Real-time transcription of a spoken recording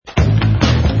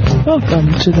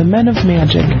Welcome to the Men of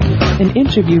Magic, an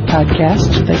interview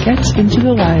podcast that gets into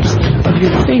the lives of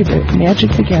your favorite Magic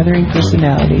the Gathering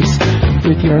personalities.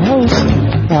 With your host,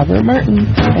 Robert Martin,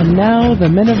 and now the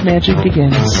Men of Magic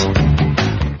begins.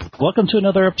 Welcome to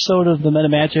another episode of the Men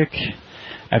of Magic.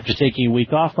 After taking a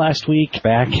week off last week,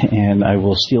 back, and I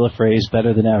will steal a phrase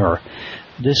better than ever.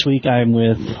 This week I'm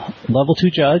with Level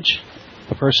 2 Judge,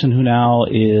 a person who now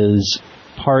is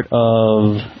part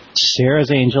of Sarah's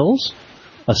Angels,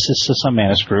 assists us on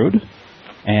Mana Screwed,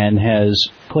 and has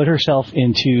put herself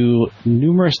into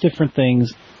numerous different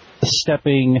things,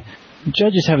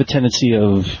 Judges have a tendency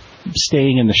of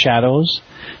staying in the shadows.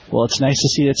 Well, it's nice to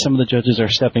see that some of the judges are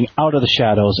stepping out of the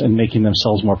shadows and making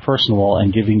themselves more personable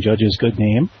and giving judges good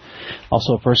name.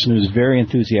 Also a person who's very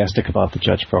enthusiastic about the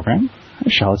judge program,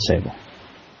 Charlotte Sable.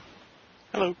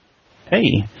 Hello.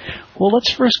 Hey. Well,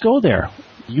 let's first go there.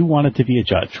 You wanted to be a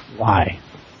judge. Why?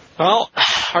 Well,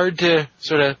 hard to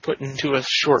sort of put into a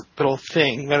short little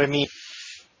thing, but I mean,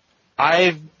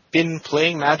 I've been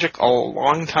playing Magic a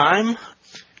long time.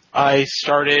 I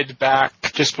started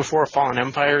back just before Fallen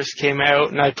Empires came out,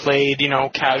 and I played,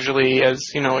 casually as,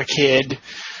 a kid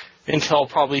until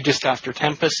probably just after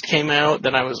Tempest came out.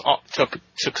 Then I took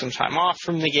some time off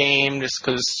from the game just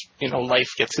because, life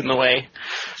gets in the way.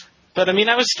 But, I mean,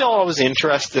 I was still always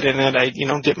interested in it. I,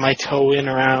 dipped my toe in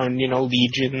around,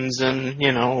 Legions and,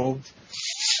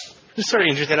 just sort of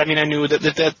interested. I mean, I knew that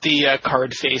the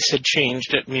card face had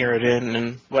changed at Mirrodin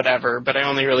and whatever, but I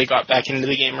only really got back into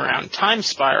the game around Time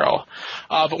Spiral.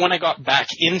 But when I got back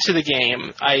into the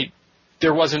game,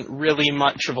 there wasn't really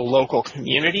much of a local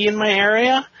community in my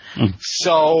area.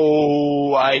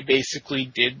 So I basically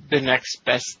did the next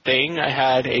best thing. I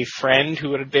had a friend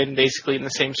who had been basically in the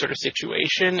same sort of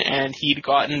situation, and he'd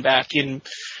gotten back in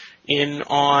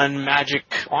on Magic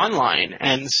Online,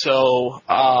 and so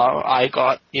I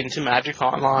got into Magic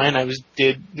Online.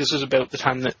 This was about the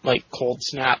time that Cold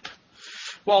Snap.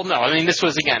 Well, no, I mean this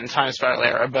was again Time Spiral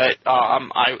era, but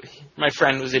my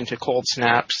friend was into Cold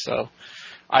Snap, so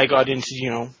I got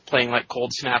into, playing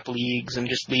Cold Snap leagues and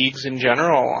just leagues in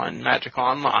general on Magic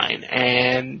Online.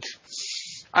 And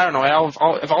I don't know,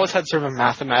 I've always had sort of a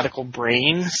mathematical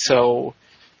brain, so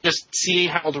just seeing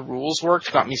how the rules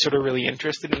worked got me sort of really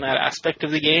interested in that aspect of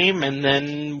the game. And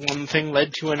then one thing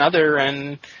led to another,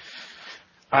 and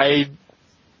I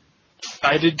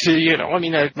decided to,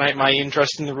 my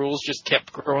interest in the rules just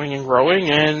kept growing and growing,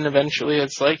 and eventually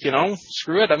it's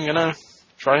screw it, I'm going to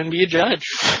try and be a judge.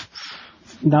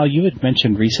 Now, you had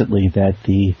mentioned recently that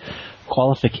the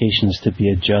qualifications to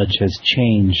be a judge has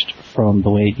changed from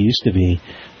the way it used to be.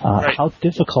 Right. How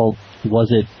difficult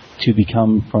was it to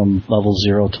become from level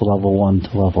 0 to level 1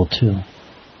 to level 2?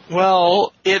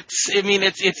 Well, it's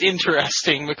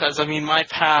interesting because, my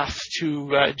path to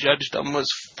judgedom was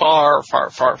far, far,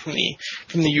 far from the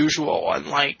usual one.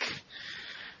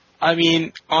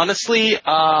 Honestly,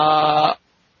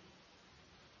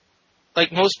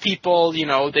 most people,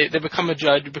 they become a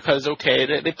judge because,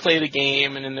 they play the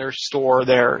game, and in their store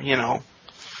they're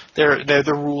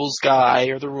the rules guy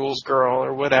or the rules girl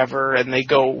or whatever, and they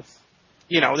go,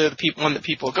 they're the one that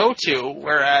people go to.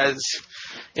 Whereas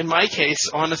in my case,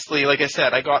 honestly, like I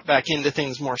said, I got back into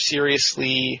things more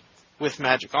seriously with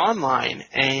Magic Online,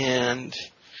 and,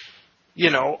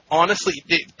 honestly,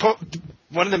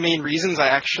 one of the main reasons I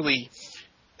actually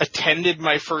attended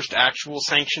my first actual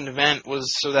sanctioned event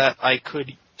was so that I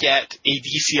could get a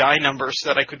DCI number so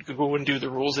that I could go and do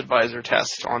the rules advisor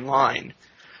test online.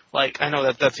 I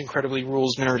know that's incredibly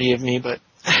rules nerdy of me, but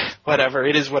whatever,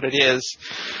 it is what it is.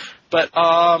 But,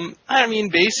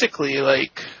 basically,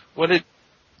 it's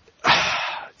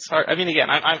hard. Again,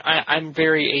 I'm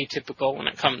very atypical when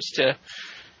it comes to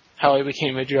how I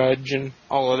became a judge and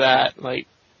all of that,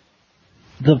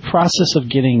 The process of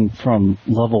getting from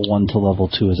level 1 to level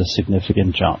 2 is a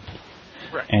significant jump.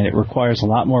 Right. And it requires a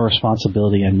lot more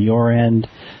responsibility on your end.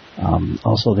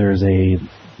 Also, there's the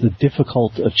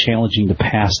difficult of challenging to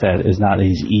pass that is not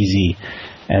as easy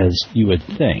as you would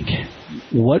think.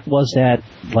 What was that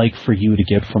like for you to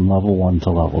get from level 1 to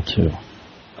level 2?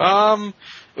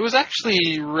 It was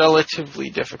actually relatively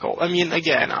difficult.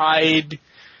 Again,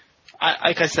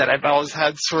 like I said, I've always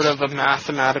had sort of a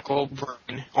mathematical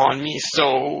brain on me.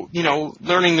 So,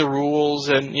 learning the rules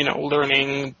and,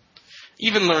 learning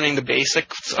the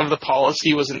basics of the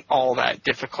policy wasn't all that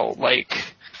difficult.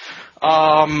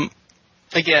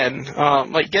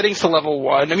 Getting to level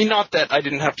 1, not that I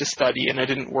didn't have to study and I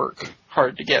didn't work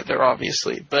hard to get there,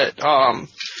 obviously, but,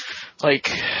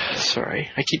 sorry,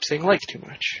 I keep saying too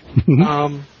much.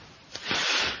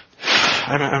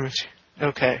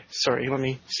 Okay, sorry, let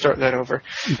me start that over.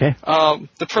 Okay.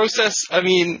 The process,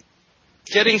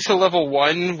 getting to level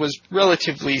 1 was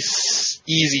relatively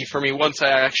easy for me once I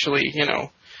actually,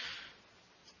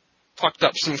 plucked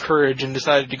up some courage and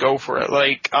decided to go for it.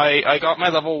 Like, I got my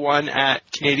level 1 at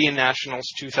Canadian Nationals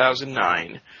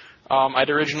 2009. I'd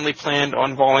originally planned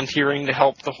on volunteering to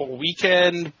help the whole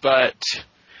weekend, but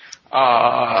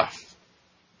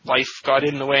life got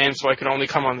in the way, and so I could only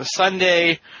come on the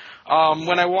Sunday.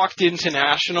 When I walked into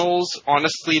Nationals,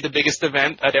 honestly, the biggest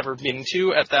event I'd ever been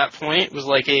to at that point was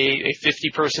like a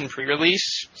 50-person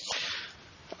pre-release.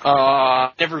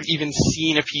 Never even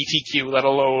seen a PTQ, let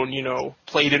alone,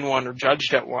 played in one or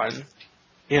judged at one,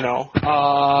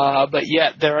 But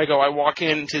yet, there I go. I walk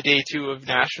into day 2 of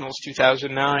Nationals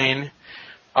 2009.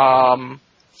 I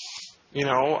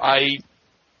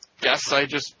guess I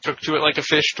just took to it like a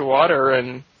fish to water,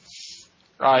 and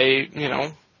by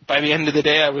the end of the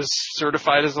day, I was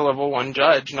certified as a level 1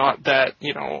 judge. Not that,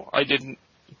 I didn't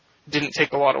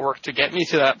take a lot of work to get me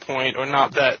to that point, or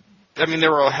not that,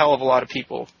 there were a hell of a lot of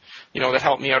people, that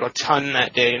helped me out a ton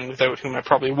that day, and without whom I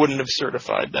probably wouldn't have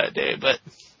certified that day. But,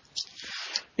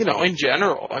 in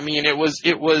general,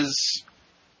 it was,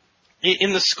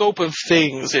 in the scope of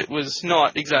things, it was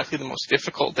not exactly the most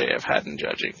difficult day I've had in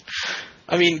judging.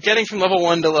 Getting from level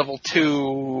 1 to level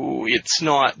 2, it's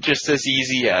not just as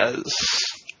easy as,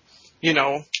 I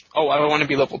want to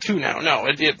be level 2 now. No,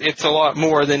 it's a lot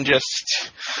more than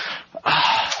just,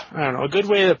 a good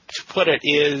way to put it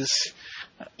is,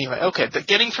 but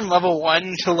getting from level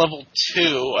 1 to level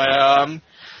 2,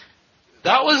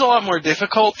 that was a lot more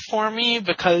difficult for me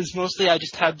because mostly I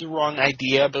just had the wrong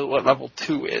idea about what level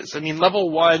 2 is. A level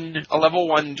 1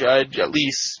 judge, at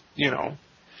least,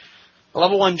 a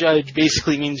level 1 judge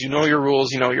basically means you know your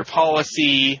rules, you know your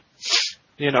policy,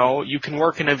 you can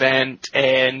work an event,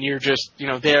 and you're just,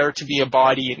 there to be a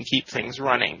body and keep things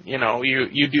running.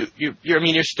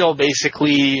 You're still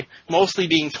basically mostly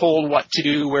being told what to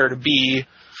do, where to be,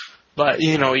 but,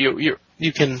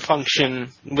 you can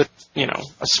function with,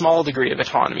 a small degree of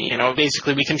autonomy.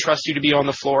 Basically we can trust you to be on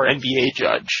the floor and be a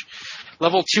judge.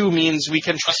 Level 2 means we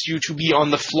can trust you to be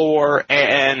on the floor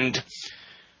and,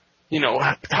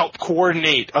 help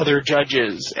coordinate other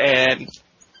judges. And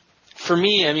for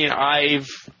me, I've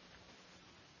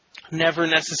never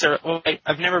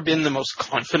been the most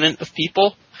confident of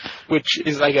people, which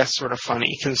is, I guess, sort of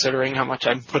funny considering how much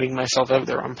I'm putting myself out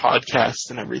there on podcasts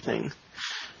and everything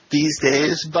these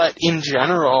days. But in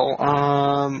general,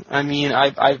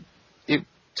 it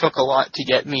took a lot to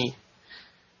get me.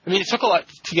 It took a lot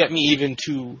to get me even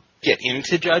to get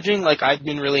into judging. Like, I've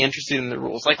been really interested in the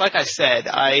rules. Like I said,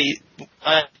 I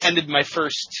attended my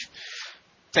first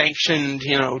sanctioned,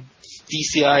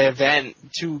 DCI event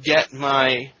to get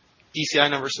my DCI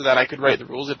number so that I could write the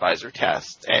rules advisor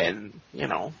test, and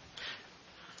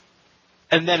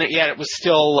and then it was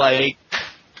still like,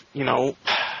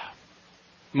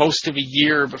 most of a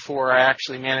year before I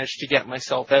actually managed to get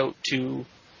myself out to,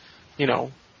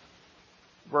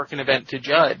 work an event to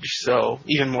judge. So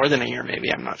even more than a year,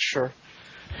 maybe, I'm not sure.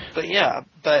 But yeah,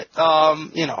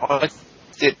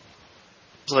 it's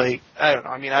like, I don't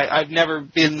know. I've never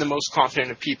been the most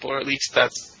confident of people, or at least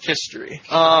that's history.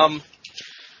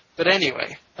 But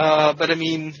anyway, for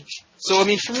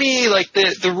me, like,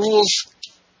 the rules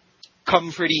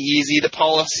come pretty easy. The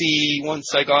policy,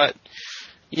 once I got,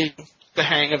 the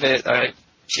hang of it,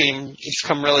 it's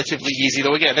come relatively easy.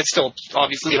 Though again, it's still,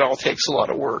 obviously, it all takes a lot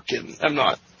of work, and I'm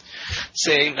not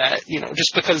saying that,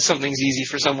 just because something's easy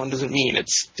for someone doesn't mean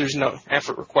there's no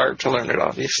effort required to learn it,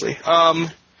 obviously.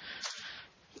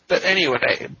 But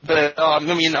anyway,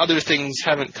 other things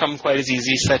haven't come quite as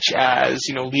easy, such as,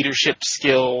 leadership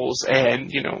skills and,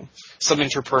 some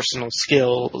interpersonal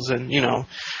skills and,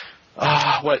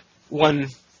 what one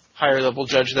higher level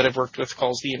judge that I've worked with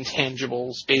calls the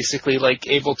intangibles, basically like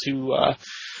able to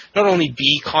not only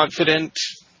be confident,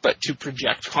 but to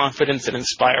project confidence and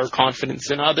inspire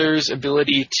confidence in others,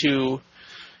 ability to,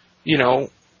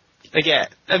 again,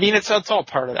 it's all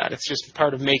part of that. It's just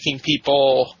part of making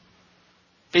people,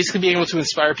 basically being able to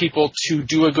inspire people to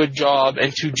do a good job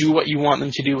and to do what you want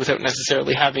them to do without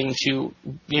necessarily having to,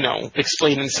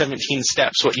 explain in 17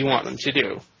 steps what you want them to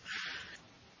do.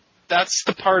 That's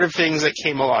the part of things that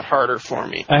came a lot harder for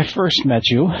me. I first met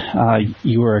you.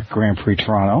 You were at Grand Prix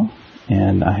Toronto,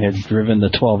 and I had driven the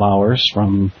 12 hours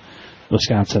from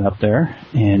Wisconsin up there,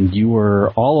 and you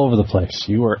were all over the place.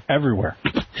 You were everywhere.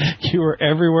 You were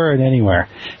everywhere and anywhere.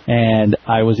 And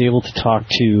I was able to talk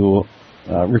to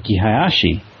Ricky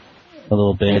Hayashi a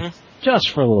little bit,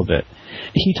 just for a little bit.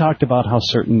 He talked about how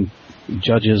certain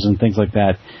judges and things like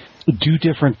that do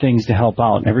different things to help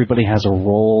out. Everybody has a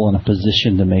role and a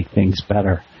position to make things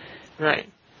better. Right.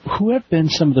 who have been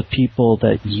some of the people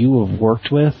that you have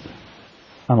worked with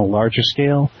on a larger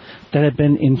scale that have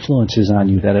been influences on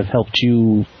you, that have helped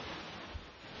you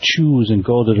choose and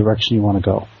go the direction you want to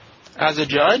go? As a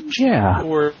judge? Yeah.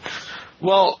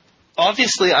 Well,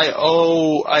 obviously I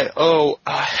owe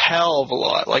a hell of a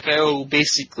lot. Like, I owe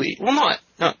basically, well,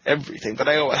 not everything, but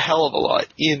I owe a hell of a lot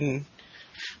in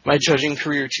my judging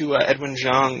career to Edwin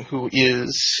Zhang, who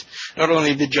is not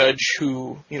only the judge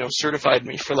who, certified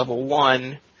me for level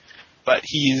 1, but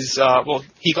he's,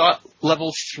 he got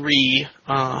level 3,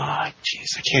 I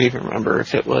can't even remember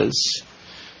if it was,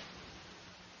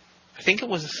 I think it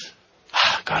was,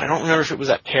 God, I don't remember if it was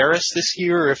at Paris this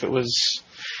year or if it was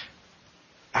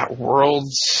at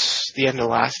Worlds the end of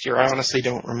last year. I honestly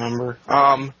don't remember.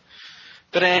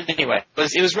 But anyway,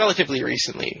 it was relatively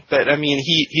recently. But, I mean,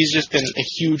 he's just been a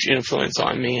huge influence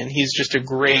on me, and he's just a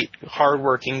great,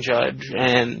 hard-working judge.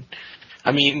 And,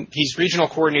 I mean, he's regional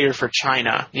coordinator for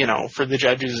China, for the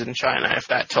judges in China, if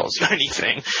that tells you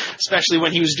anything. Especially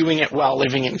when he was doing it while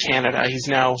living in Canada. He's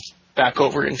now back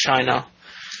over in China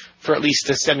for at least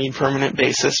a semi-permanent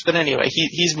basis. But anyway,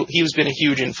 he's been a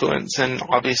huge influence, and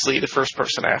obviously the first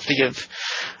person I have to give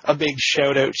a big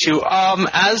shout-out to.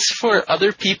 As for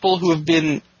other people who have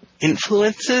been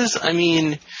influences, I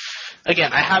mean,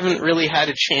 again, I haven't really had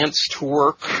a chance to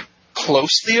work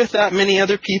closely with that many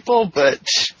other people, but,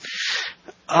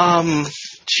 I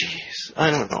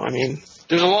don't know. I mean,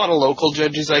 there's a lot of local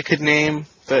judges I could name,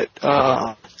 but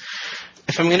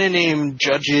if I'm going to name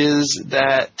judges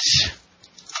that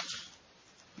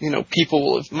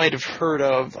people might have heard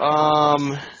of.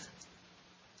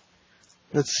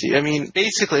 Let's see. I mean,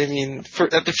 basically,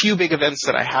 at the few big events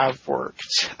that I have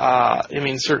worked,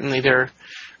 certainly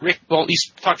well, you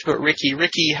talked about Ricky.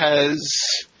 Ricky has,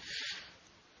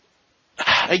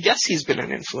 I guess he's been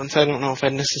an influence. I don't know if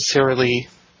I'd necessarily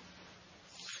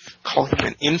call him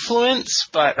an influence,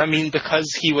 but,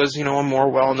 because he was, a more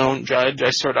well-known judge,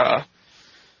 I sort of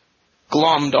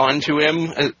glommed onto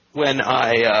him when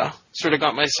I sort of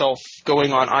got myself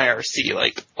going on IRC.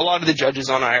 Like, a lot of the judges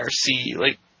on IRC,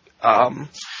 like,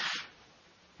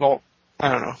 well, I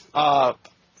don't know.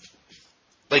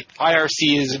 Like,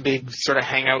 IRC is a big sort of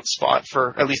hangout spot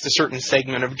for at least a certain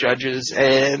segment of judges,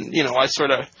 and, I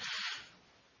sort of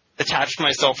attached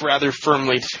myself rather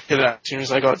firmly to that as soon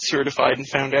as I got certified and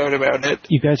found out about it.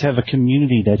 You guys have a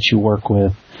community that you work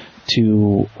with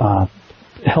to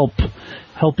help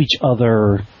each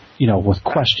other, with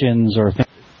questions or things.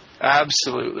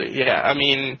 Absolutely, yeah. I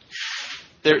mean,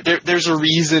 there's a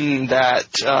reason that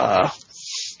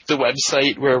the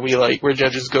website where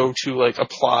judges go to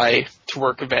apply to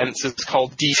work events is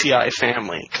called DCI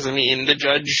Family, because the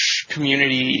judge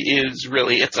community is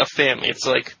really, it's a family. It's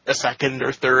like a second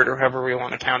or third or however we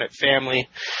want to count it, family.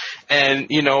 And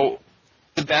the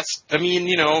best.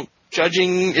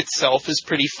 Judging itself is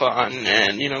pretty fun,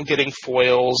 and, getting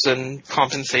foils and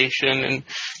compensation and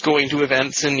going to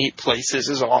events and neat places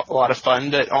is a lot of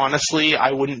fun, but honestly,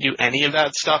 I wouldn't do any of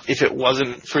that stuff if it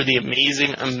wasn't for the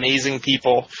amazing, amazing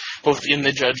people, both in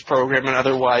the judge program and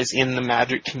otherwise in the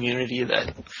Magic community,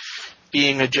 that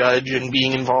being a judge and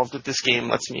being involved with this game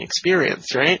lets me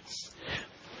experience, right?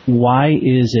 Why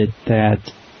is it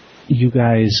that you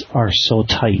guys are so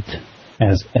tight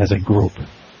as a group?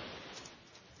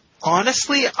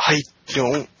 Honestly, I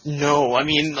don't know.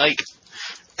 And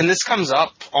this comes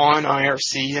up on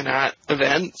IRC and at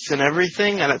events and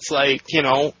everything, and it's like,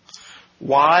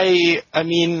 why?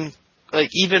 Even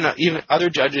other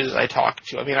judges I talk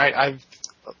to. I've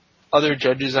other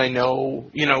judges I know,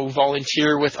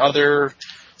 volunteer with other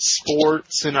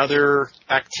sports and other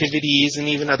activities and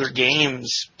even other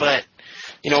games, but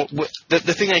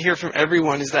the thing I hear from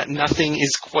everyone is that nothing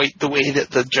is quite the way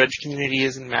that the judge community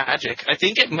is in Magic. I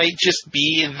think it might just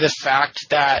be the fact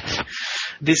that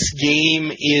this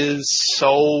game is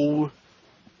so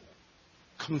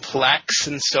complex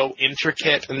and so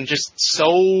intricate and just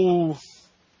so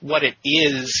what it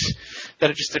is, that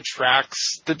it just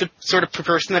attracts the sort of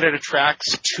person that it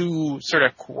attracts to sort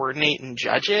of coordinate and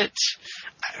judge it.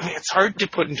 It's hard to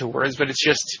put into words, but it's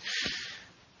just,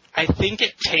 I think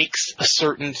it takes a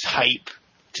certain type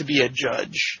to be a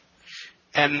judge.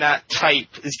 And that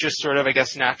type is just sort of, I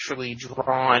guess, naturally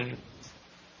drawn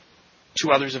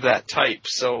to others of that type.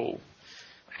 So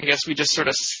I guess we just sort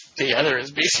of stay together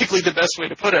is basically the best way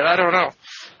to put it. I don't know.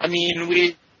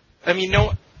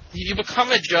 You become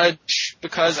a judge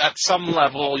because at some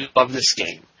level you love this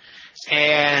game.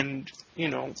 And,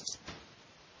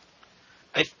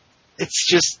 it's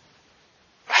just,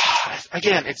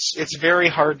 again, it's very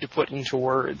hard to put into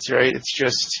words, right? It's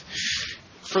just,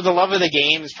 for the love of the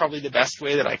game is probably the best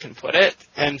way that I can put it.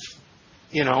 And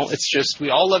It's just we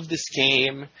all love this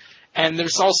game. And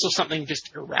there's also something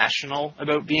just irrational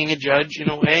about being a judge in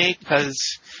a way,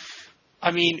 because,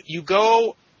 I mean, you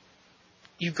go,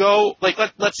 like,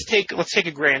 let's take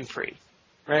a Grand Prix,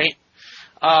 right?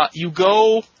 You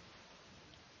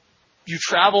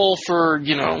travel for,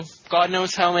 God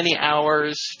knows how many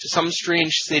hours to some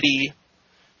strange city.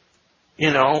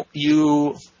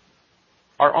 You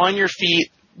are on your feet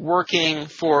working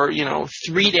for,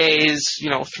 3 days,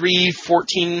 3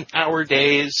 14-hour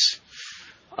days.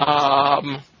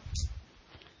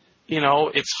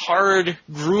 It's hard,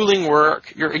 grueling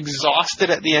work. You're exhausted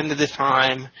at the end of the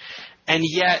time. And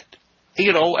yet,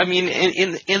 in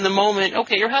the moment,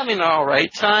 okay, you're having an all right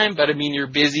time, but you're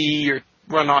busy, you're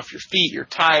run off your feet, you're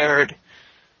tired,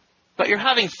 but you're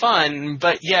having fun.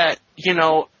 But yet,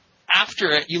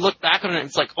 after it, you look back on it, and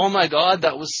it's like, oh my God,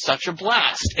 that was such a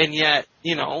blast. And yet,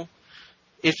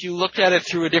 if you looked at it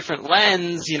through a different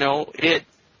lens,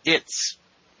 it's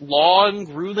long,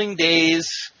 grueling days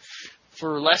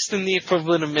for less than the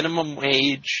equivalent of minimum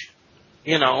wage,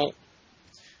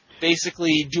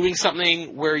 basically doing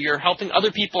something where you're helping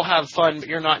other people have fun, but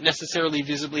you're not necessarily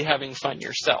visibly having fun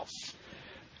yourself,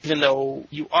 even though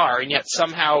you are, and yet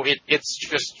somehow it's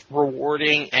just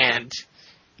rewarding and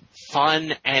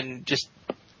fun and just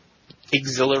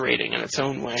exhilarating in its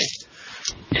own way.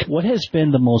 What has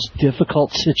been the most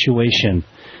difficult situation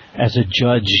as a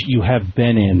judge you have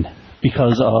been in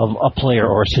because of a player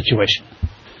or a situation?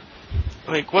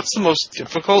 Like, what's the most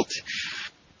difficult?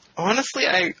 Honestly,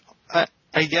 I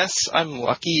guess I'm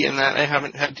lucky in that I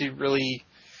haven't had to really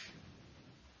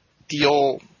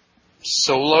deal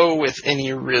solo with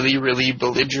any really, really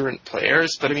belligerent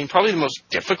players. But probably the most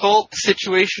difficult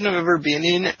situation I've ever been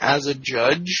in as a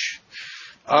judge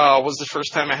was the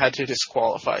first time I had to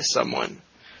disqualify someone.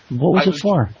 What was it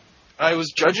for? I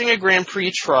was judging a Grand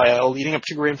Prix trial leading up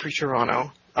to Grand Prix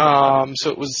Toronto.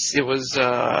 So it was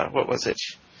what was it?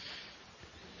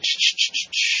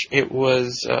 It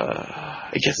was,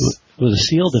 I guess... It was a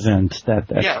sealed event.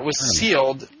 Yeah, it was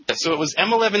sealed. So it was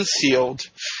M11 sealed.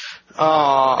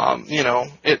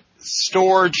 It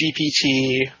store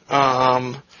GPT.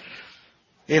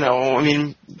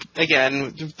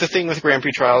 Again, the thing with Grand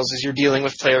Prix trials is you're dealing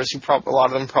with players who a lot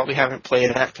of them probably haven't played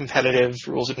at competitive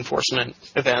rules enforcement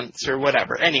events or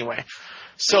whatever. Anyway,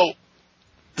 so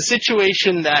the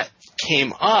situation that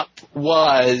came up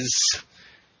was...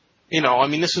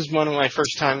 this was one of my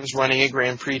first times running a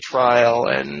Grand Prix trial,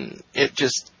 and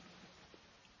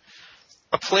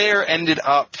a player ended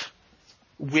up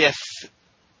with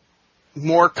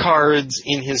more cards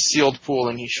in his sealed pool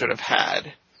than he should have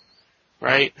had,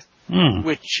 right?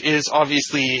 Which is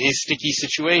obviously a sticky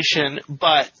situation,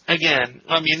 but again,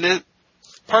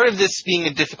 part of this being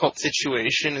a difficult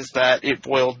situation is that it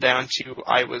boiled down to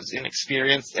I was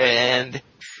inexperienced and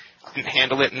didn't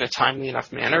handle it in a timely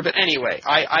enough manner. But anyway,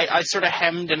 I sort of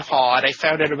hemmed and hawed. I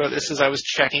found out about this as I was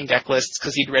checking deck lists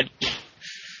because he'd read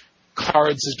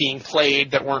cards as being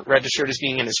played that weren't registered as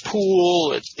being in his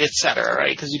pool, etc.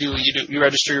 Right? Because you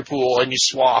register your pool and you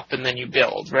swap and then you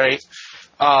build, right?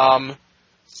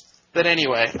 But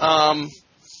anyway,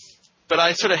 but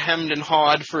I sort of hemmed and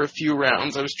hawed for a few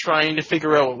rounds. I was trying to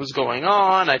figure out what was going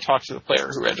on. I talked to the player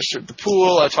who registered the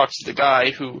pool. I talked to the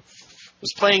guy who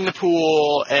was playing the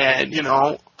pool, and,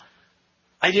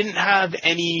 I didn't have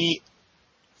any...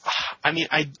 I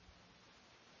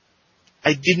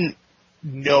didn't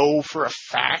know for a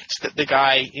fact that the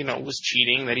guy, was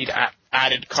cheating, that he'd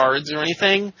added cards or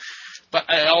anything, but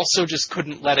I also just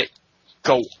couldn't let it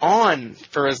go on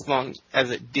for as long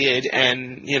as it did,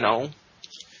 and,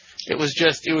 it was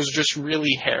just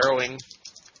really harrowing.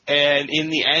 And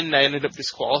in the end, I ended up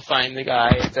disqualifying the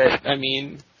guy that,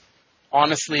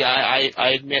 honestly, I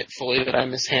admit fully that I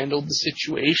mishandled the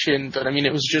situation, but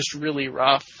it was just really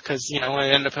rough because, I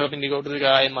ended up having to go to the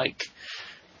guy and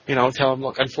tell him,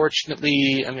 look,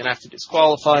 unfortunately, I'm going to have to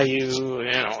disqualify you.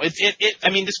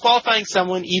 Disqualifying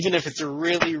someone, even if it's a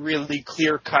really, really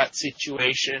clear-cut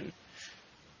situation,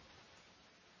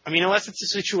 unless it's a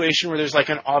situation where there's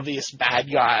an obvious bad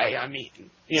guy,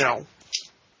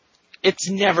 it's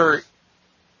never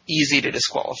easy to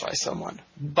disqualify someone.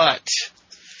 But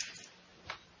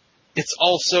it's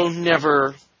also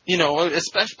never,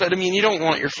 but you don't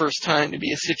want your first time to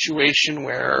be a situation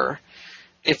where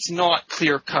it's not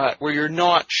clear-cut, where you're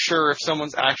not sure if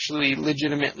someone's actually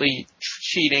legitimately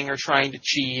cheating or trying to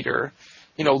cheat or,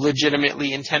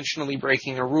 legitimately intentionally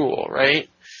breaking a rule, right?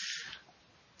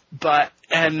 But,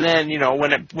 and then,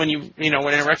 when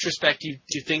in retrospect you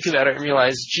think about it and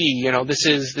realize, gee, this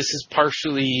is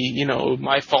partially,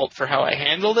 my fault for how I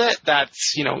handled it,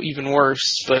 that's, even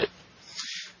worse, but,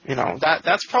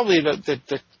 That's probably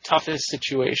the toughest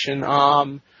situation.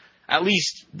 At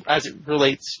least as it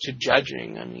relates to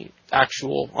judging. I mean,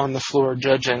 actual on the floor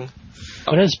judging.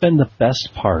 What has been the best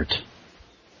part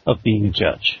of being a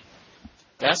judge?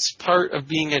 Best part of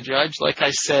being a judge, like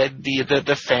I said,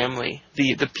 the family,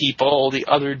 the people, the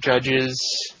other judges,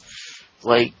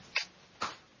 like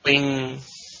being.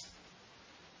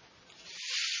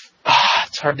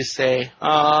 It's hard to say.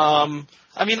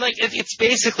 I mean, like, it's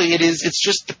basically, it's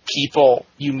just the people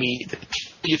you meet, the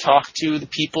people you talk to, the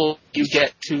people you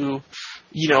get to,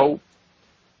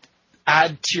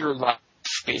 add to your life,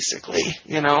 basically,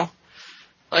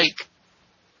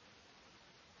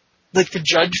 Like the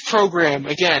judge program,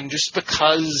 again, just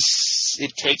because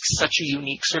it takes such a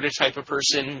unique sort of type of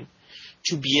person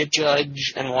to be a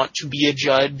judge and want to be a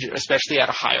judge, especially at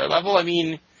a higher level. I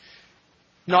mean,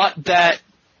 not that,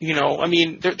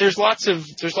 there's lots of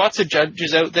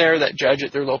judges out there that judge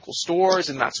at their local stores,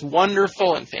 and that's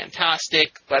wonderful and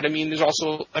fantastic. But there's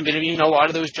also, a lot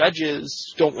of those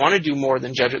judges don't want to do more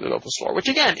than judge at their local store, which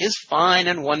again is fine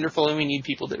and wonderful, and we need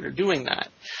people that are doing that.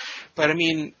 But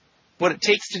what it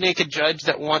takes to make a judge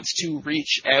that wants to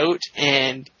reach out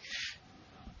and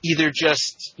either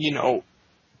just,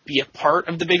 be a part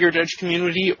of the bigger judge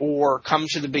community or come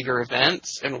to the bigger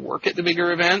events and work at the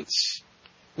bigger events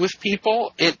with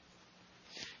people,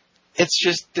 it's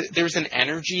just, there's an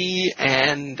energy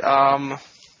and like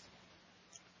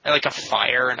a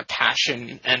fire and a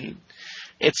passion, and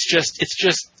it's just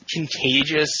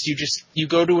contagious. You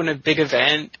go to a big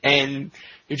event and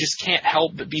you just can't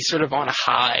help but be sort of on a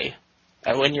high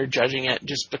when you're judging it,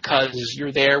 just because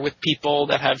you're there with people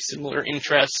that have similar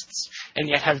interests and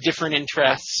yet have different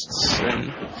interests,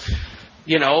 and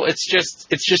it's just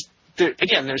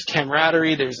again, there's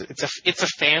camaraderie. It's a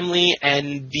family,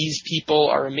 and these people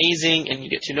are amazing, and you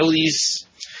get to know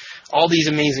all these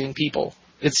amazing people.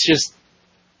 It's just,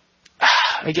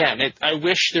 again, I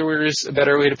wish there was a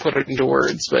better way to put it into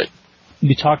words, but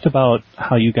you talked about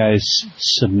how you guys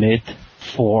submit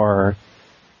for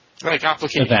like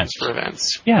applications for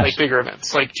events, yes. Like bigger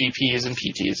events, like GPs and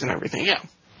PTs and everything. Yeah.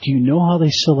 Do you know how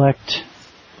they select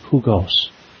who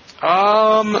goes?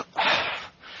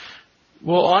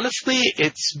 Well, honestly,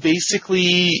 it's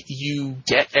basically you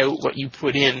get out what you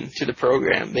put into the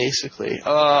program, basically.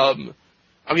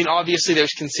 Obviously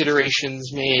there's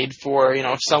considerations made for,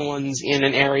 if someone's in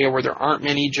an area where there aren't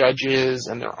many judges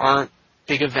and there aren't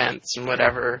big events and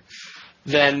whatever,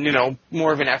 then,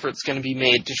 more of an effort's going to be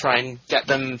made to try and get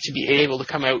them to be able to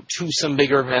come out to some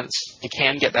bigger events. They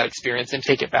can get that experience and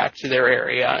take it back to their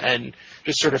area and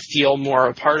just sort of feel more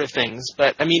a part of things.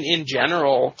 But, in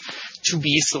general, to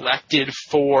be selected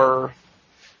for,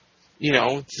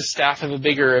 the staff of a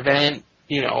bigger event,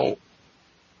 the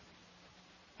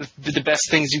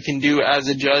best things you can do as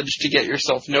a judge to get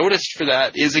yourself noticed for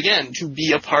that is, again, to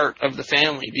be a part of the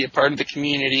family, be a part of the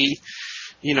community,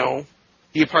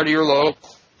 be a part of your local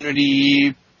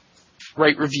community,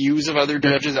 write reviews of other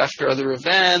judges after other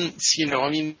events.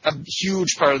 A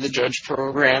huge part of the judge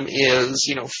program is,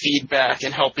 feedback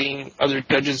and helping other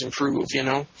judges improve,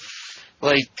 we're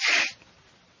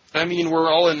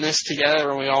all in this together,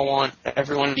 and we all want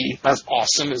everyone to be as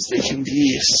awesome as they can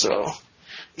be. So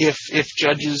if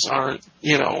judges aren't,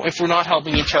 if we're not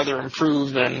helping each other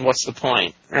improve, then what's the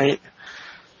point, right?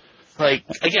 Like,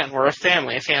 again, we're a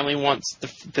family. A family wants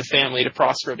the family to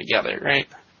prosper together, right?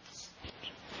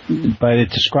 But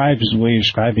it describes the way you're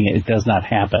describing it. It does not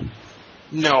happen.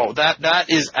 No, that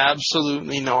is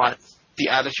absolutely not the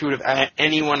attitude of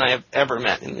anyone I have ever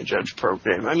met in the judge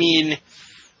program. I'll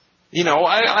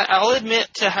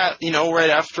admit to right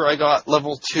after I got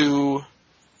level 2,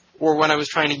 or when I was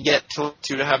trying to get to level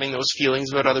 2, to having those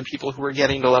feelings about other people who were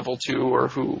getting to level 2 or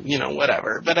who,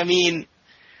 whatever. But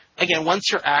again, once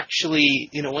you actually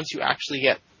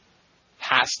get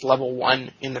past level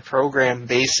 1 in the program,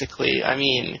 basically,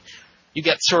 you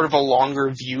get sort of a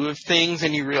longer view of things,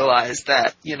 and you realize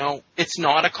that, it's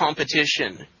not a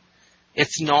competition.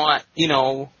 It's not,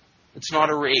 it's not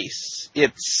a race.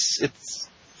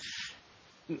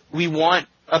 We want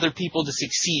other people to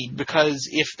succeed, because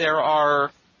if there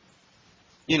are,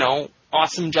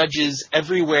 awesome judges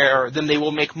everywhere, then they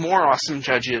will make more awesome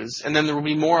judges, and then there will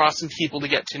be more awesome people to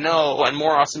get to know, and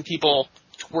more awesome people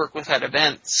to work with at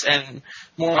events, and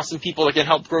more awesome people that can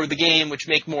help grow the game, which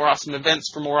make more awesome events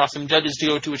for more awesome judges to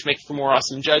go to, which make for more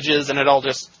awesome judges, and it all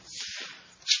just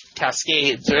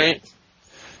cascades, right?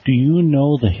 Do you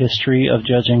know the history of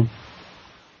judging?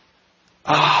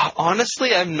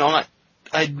 Honestly, I'm not.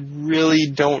 I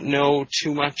really don't know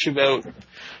too much about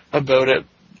it.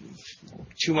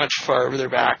 Too much farther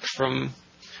back from.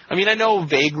 I know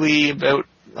vaguely about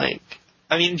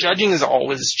I mean, judging is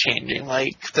always changing.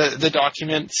 Like, the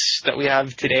documents that we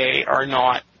have today are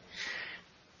not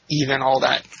even all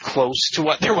that close to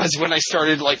what there was when I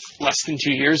started, like, less than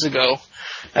 2 years ago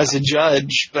as a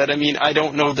judge. But, I mean, I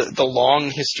don't know the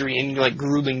long history in, like,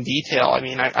 grueling detail. I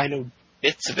mean, I know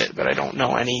bits of it, but I don't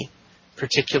know any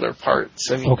particular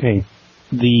parts. I mean, okay,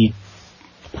 the,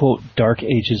 quote, dark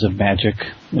ages of Magic,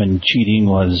 when cheating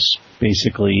was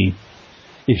basically,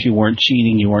 if you weren't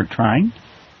cheating, you weren't trying?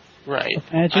 Right.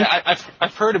 Magic?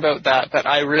 I've heard about that, but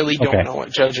I really don't know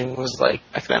what judging was like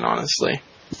back then, honestly.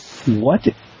 What,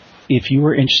 if you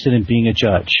were interested in being a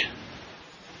judge,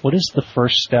 what is the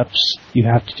first steps you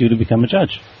have to do to become a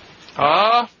judge?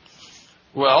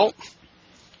 Well,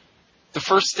 the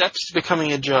first steps to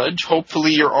becoming a judge,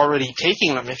 hopefully you're already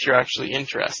taking them if you're actually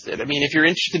interested. I mean, if you're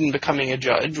interested in becoming a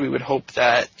judge, we would hope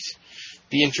that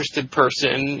the interested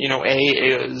person, you know,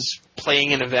 is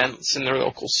playing in events in their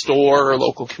local store or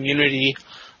local community.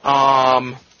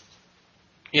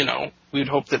 You know, we'd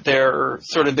hope that they're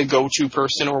sort of the go-to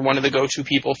person or one of the go-to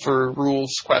people for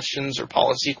rules questions or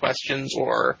policy questions,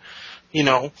 or, you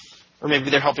know, or maybe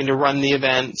they're helping to run the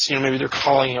events, you know, maybe they're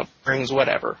calling up rings,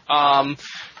 whatever.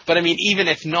 But I mean, even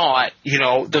if not, you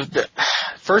know, the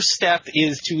first step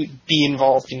is to be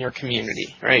involved in your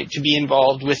community, right? To be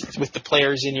involved with the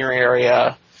players in your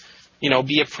area, you know,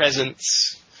 be a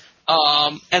presence.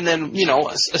 And then, you know,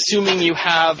 assuming you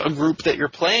have a group that you're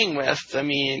playing with, I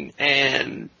mean,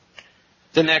 and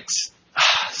the next,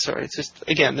 sorry, it's just,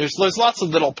 again, there's lots of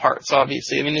little parts,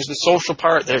 obviously. I mean, there's the social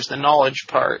part, there's the knowledge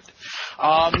part.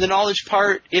 The knowledge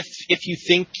part, if you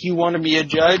think you want to be a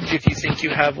judge, if you think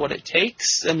you have what it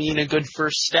takes, I mean, a good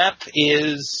first step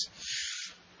is,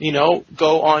 you know,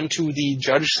 go on to the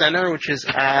Judge Center, which is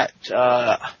at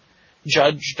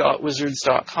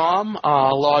judge.wizards.com.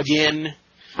 Log in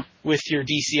with your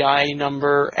DCI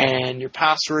number and your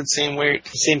password, same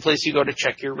place you go to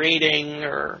check your rating,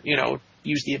 or, you know,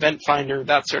 use the event finder,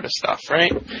 that sort of stuff,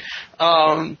 right?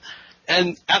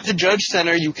 And at the Judge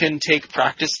Center, you can take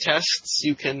practice tests.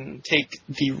 You can take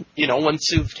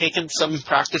once you've taken some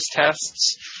practice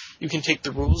tests, you can take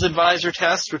the Rules Advisor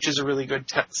test, which is a really good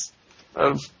test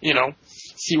of, you know,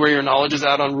 see where your knowledge is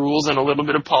at on rules and a little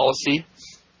bit of policy.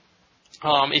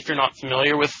 If you're not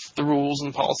familiar with the rules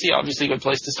and policy, obviously a good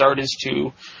place to start is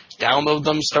to download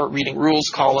them, start reading rules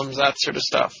columns, that sort of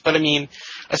stuff. But I mean,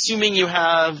 assuming you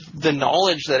have the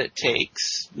knowledge that it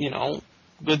takes, you know,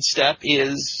 good step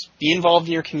is be involved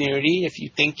in your community. If you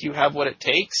think you have what it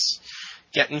takes,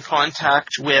 get in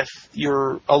contact with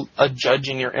a judge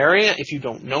in your area. If you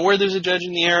don't know where there's a judge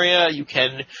in the area, you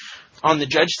can, on the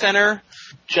Judge Center,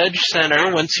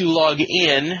 once you log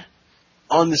in,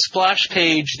 on the splash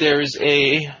page,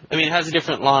 it has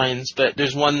different lines, but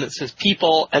there's one that says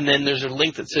people, and then there's a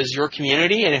link that says your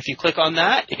community, and if you click on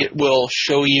that, it will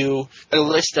show you a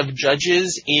list of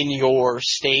judges in your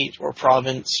state or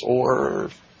province or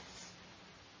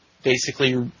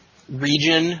basically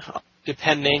region,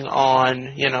 depending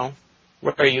on, you know,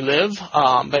 where you live.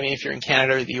 But I mean, if you're in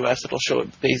Canada or the US, it'll show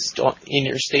it based on in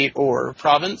your state or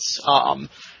province.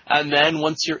 And then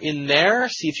once you're in there,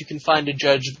 see if you can find a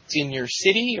judge that's in your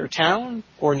city or town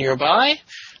or nearby.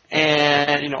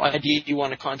 And, you know, ideally you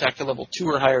want to contact a level 2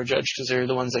 or higher judge because they're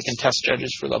the ones that can test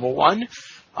judges for level 1.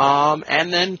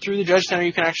 And then through the Judge Center,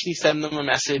 you can actually send them a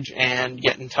message and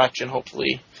get in touch and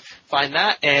hopefully find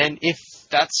that. And if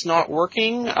that's not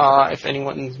working, if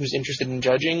anyone who's interested in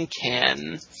judging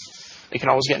they can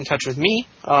always get in touch with me.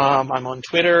 I'm on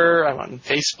Twitter, I'm on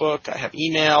Facebook, I have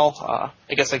email.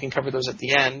 I guess I can cover those at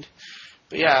the end.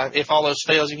 But yeah, if all those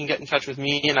fails, you can get in touch with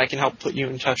me, and I can help put you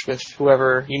in touch with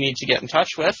whoever you need to get in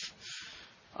touch with.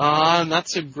 And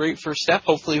that's a great first step.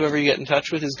 Hopefully whoever you get in touch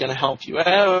with is going to help you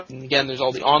out. And again, there's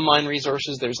all the online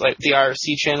resources. There's like the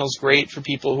IRC channel is great for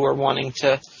people who are wanting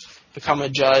to become a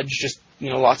judge. Just, you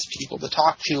know, lots of people to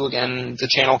talk to. Again, the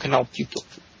channel can help you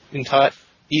in touch.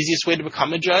 Easiest way to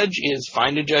become a judge is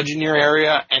find a judge in your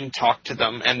area and talk to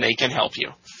them, and they can help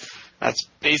you. That's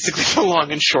basically the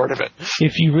long and short of it.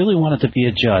 If you really wanted to be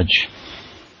a judge,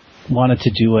 wanted to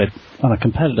do it on a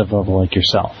competitive level like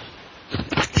yourself,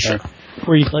 sure,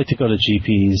 where you'd like to go to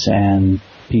GPs and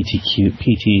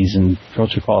PTs and Pro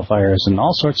Tour qualifiers and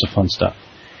all sorts of fun stuff.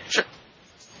 Sure.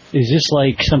 Is this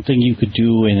like something you could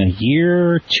do in a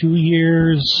year, 2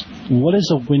 years? What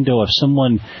is a window if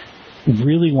someone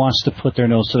really wants to put their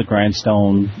nose to the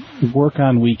grindstone, work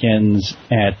on weekends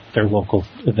at their local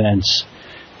events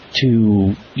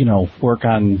to, you know, work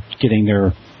on getting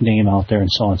their name out there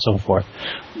and so on and so forth?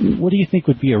 What do you think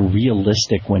would be a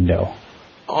realistic window?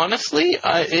 Honestly,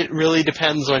 it really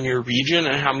depends on your region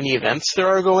and how many events there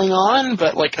are going on,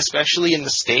 but like especially in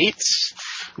the States,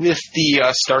 with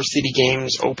the Star City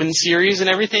Games Open Series and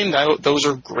everything, those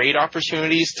are great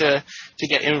opportunities to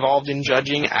get involved in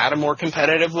judging at a more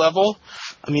competitive level.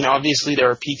 I mean, obviously there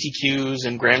are PTQs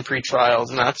and Grand Prix trials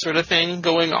and that sort of thing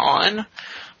going on.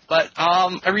 But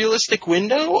a realistic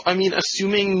window, I mean,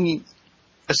 assuming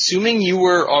you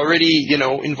were already,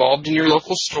 involved in your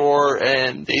local store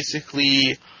and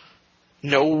basically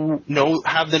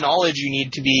have the knowledge you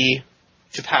need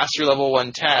to pass your level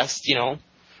 1 test,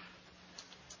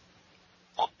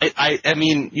 I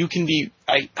mean, you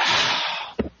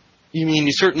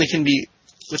certainly can be,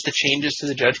 with the changes to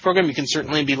the judge program, you can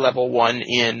certainly be level 1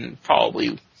 in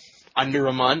probably under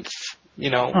a month.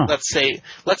 Let's say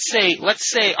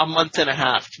a month and a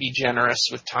half, to be generous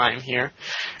with time here.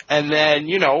 And then,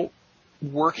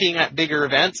 working at bigger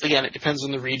events, again, it depends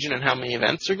on the region and how many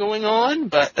events are going on,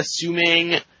 but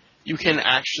assuming there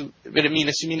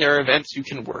are events you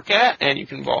can work at and you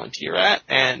can volunteer at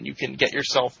and you can get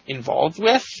yourself involved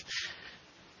with,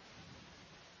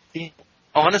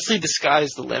 honestly, the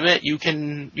sky's the limit. You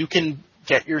can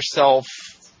get yourself,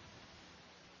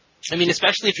 I mean,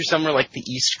 especially if you're somewhere like the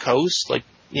East Coast, like,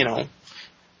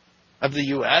 of the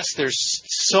U.S., there's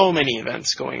so many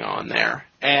events going on there.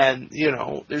 And,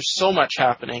 there's so much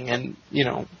happening. And,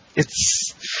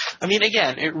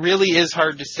 again, it really is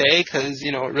hard to say because,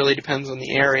 it really depends on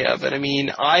the area. But, I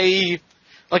mean,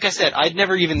 like I said, I'd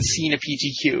never even seen a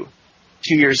PTQ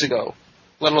 2 years ago,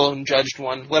 let alone judged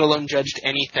one, let alone judged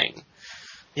anything,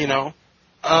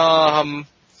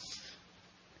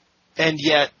 And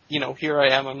yet, here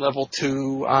I am, I'm level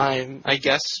 2, I'm, I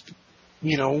guess,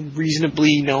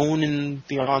 reasonably known in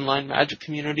the online Magic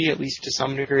community, at least to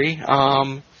some degree.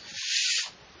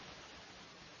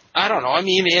 I don't know. I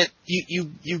mean,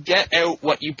 you get out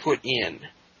what you put in,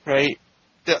 right?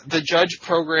 The judge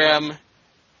program,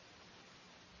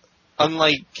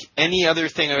 unlike any other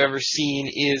thing I've ever seen,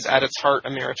 is at its heart a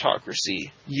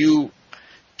meritocracy.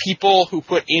 People who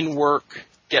put in work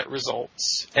get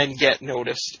results and get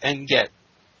noticed and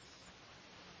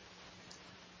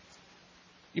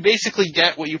you basically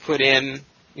get what you put in.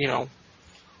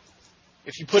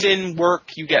 If you put in work,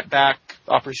 you get back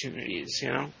opportunities.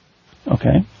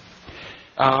 Okay.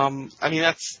 I mean,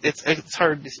 it's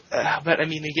hard, but I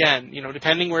mean, again,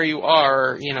 depending where you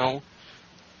are,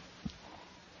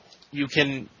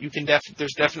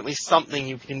 there's definitely something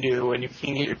you can do, and you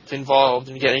can get involved,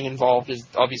 and getting involved is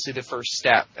obviously the first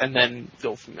step, and then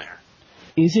go from there.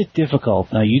 Is it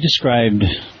difficult? Now, you described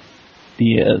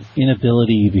the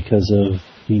inability because of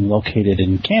being located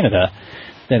in Canada,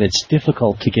 that it's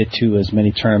difficult to get to as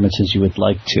many tournaments as you would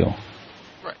like to.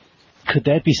 Right. Could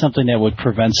that be something that would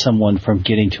prevent someone from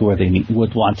getting to where they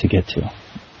would want to get to?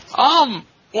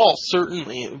 Well,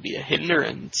 certainly it would be a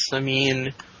hindrance. I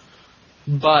mean,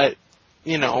 but,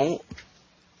 someone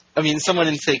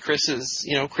in, say, Chris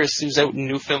who's out in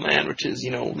Newfoundland, which is,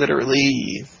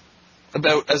 literally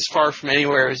about as far from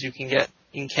anywhere as you can get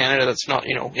in Canada that's not,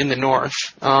 in the north.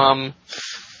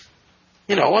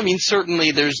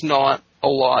 Certainly there's not a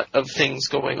lot of things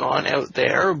going on out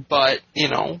there, but,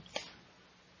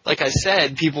 like I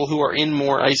said, people who are in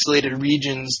more isolated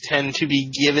regions tend to be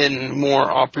given more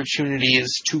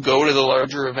opportunities to go to the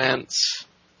larger events,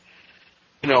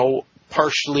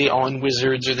 partially on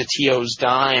Wizards or the TO's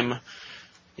dime,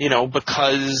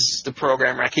 because the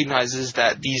program recognizes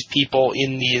that these people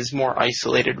in these more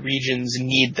isolated regions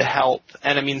need the help.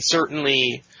 And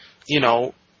certainly,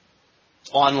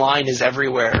 online is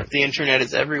everywhere. The internet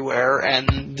is everywhere,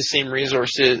 and the same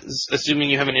resources, assuming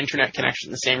you have an internet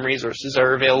connection, the same resources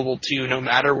are available to you no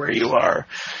matter where you are.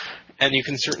 And you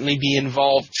can certainly be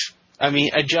involved.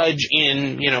 A judge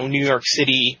in, New York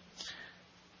City,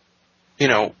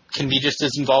 can be just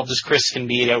as involved as Chris can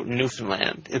be out in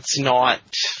Newfoundland. It's not,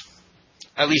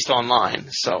 at least online,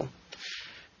 so.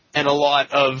 And a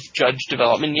lot of judge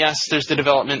development. Yes, there's the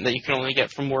development that you can only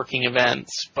get from working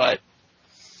events, but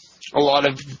a lot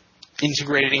of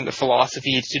integrating the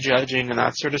philosophy to judging and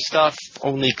that sort of stuff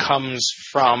only comes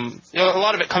from, a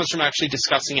lot of it comes from actually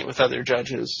discussing it with other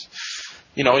judges.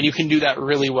 And you can do that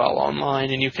really well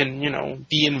online, and you can,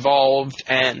 be involved,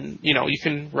 and, you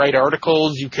can write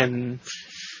articles, you can,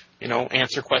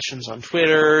 answer questions on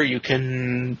Twitter, you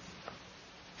can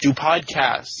do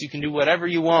podcasts, you can do whatever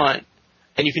you want,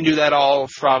 and you can do that all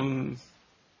from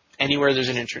anywhere there's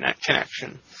an internet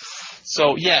connection.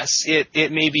 So yes,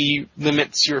 it maybe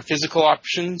limits your physical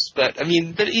options, but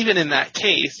even in that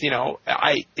case,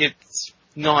 it's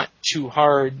not too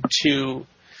hard to,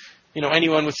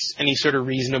 anyone with any sort of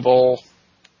reasonable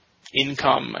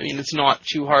income. It's not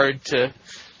too hard to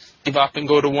give up and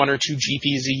go to 1 or 2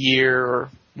 GPs a year,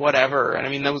 or, whatever. And I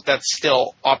mean, that's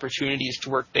still opportunities to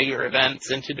work bigger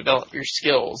events and to develop your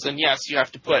skills. And yes, you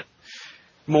have to put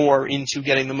more into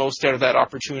getting the most out of that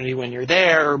opportunity when you're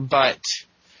there, but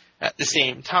at the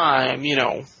same time, you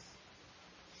know,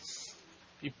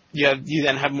 you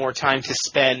then have more time to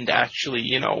spend actually,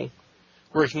 you know,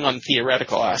 working on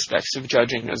theoretical aspects of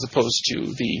judging as opposed to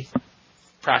the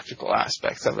practical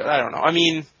aspects of it. I don't know. I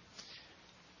mean,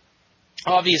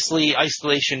 obviously,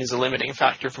 isolation is a limiting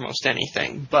factor for most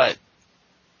anything, but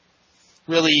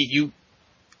really,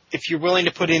 if you're willing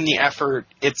to put in the effort,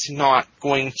 it's not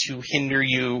going to hinder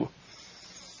you,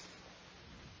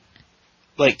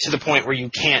 like, to the point where you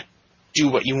can't do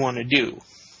what you want to do.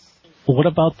 What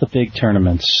about the big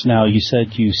tournaments? Now, you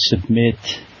said you submit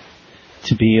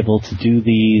to be able to do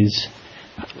these.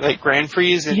 Like Grand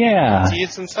Prix and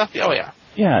GPs and stuff? Oh, yeah.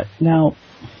 Yeah. Now,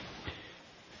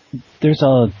 there's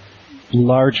a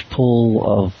large pool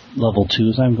of level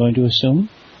 2s, I'm going to assume?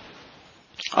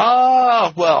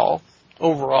 Well,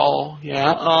 overall,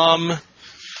 yeah. I'm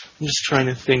just trying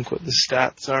to think what the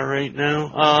stats are right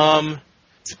now.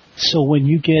 So when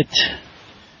you get...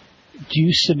 Do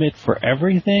you submit for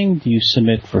everything? Do you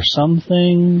submit for some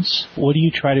things? What do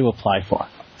you try to apply for?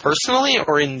 Personally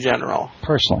or in general?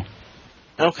 Personal.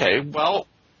 Okay, well,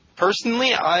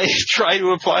 personally, I try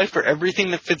to apply for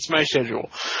everything that fits my schedule.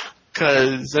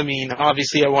 Because, I mean,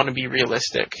 obviously I want to be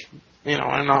realistic. You know,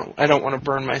 I don't want to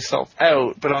burn myself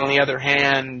out. But on the other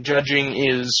hand, judging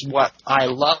is what I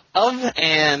love,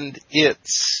 and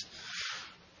it's...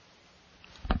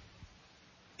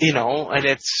 You know, and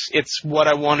it's what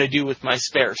I want to do with my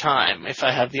spare time if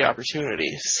I have the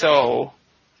opportunity. So,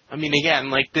 I mean,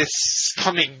 again, like this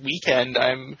coming weekend,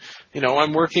 I'm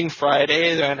working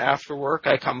Friday, then after work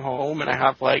I come home and I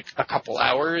have like a couple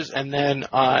hours, and then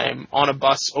I'm on a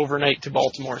bus overnight to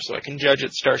Baltimore so I can judge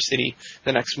at Star City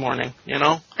the next morning, you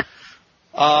know?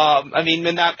 I mean,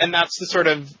 and that's the sort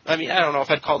of, I mean, I don't know if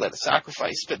I'd call that a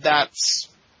sacrifice, but that's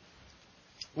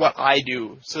what I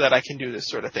do so that I can do this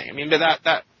sort of thing. I mean,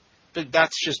 but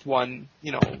that's just one,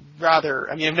 you know,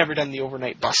 rather, I mean, I've never done the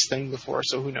overnight bus thing before,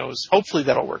 so who knows? Hopefully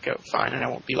that'll work out fine and I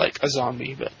won't be like a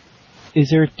zombie, but. Is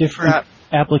there different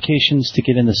applications to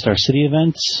get in the Star City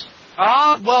events?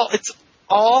 Well, it's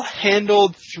all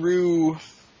handled through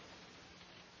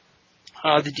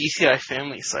the DCI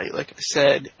family site, like I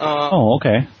said.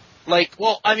 Okay. Like,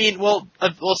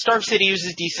 Star City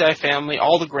uses DCI family,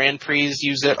 all the Grand Prix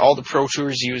use it, all the Pro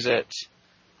Tours use it.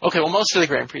 Okay, well, most of the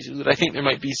Grand Prix use it. I think there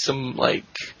might be some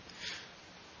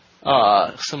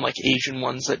Asian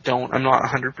ones that don't. I'm not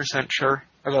 100% sure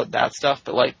about that stuff,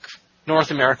 but, like, North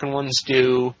American ones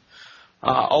do.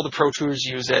 All the Pro Tours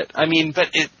use it. I mean, but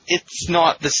it's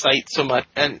not the site so much.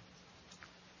 And,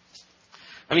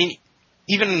 I mean,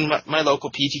 even my local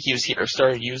PTQs here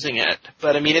started using it.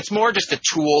 But, I mean, it's more just a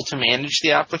tool to manage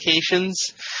the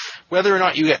applications. Whether or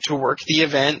not you get to work the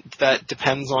event, that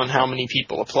depends on how many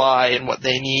people apply and what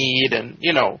they need. And,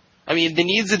 you know, I mean, the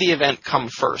needs of the event come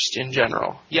first in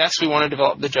general. Yes, we want to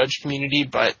develop the judge community,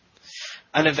 but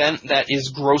an event that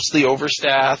is grossly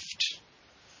overstaffed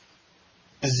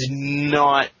is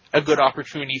not a good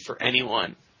opportunity for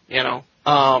anyone, you know.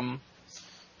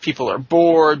 People are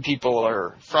bored, people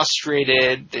are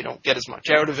frustrated, they don't get as much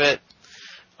out of it.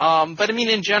 But, I mean,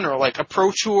 in general, like a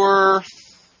Pro Tour...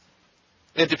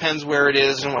 It depends where it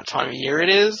is and what time of year it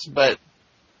is, but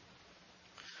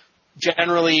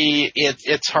generally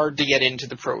it's hard to get into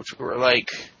the Pro Tour.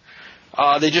 Like,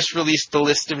 they just released the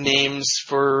list of names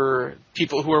for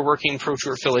people who are working Pro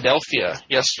Tour Philadelphia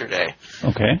yesterday.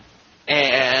 Okay.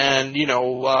 And, you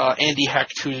know, Andy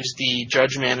Hecht, who's the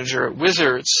judge manager at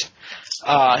Wizards,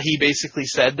 he basically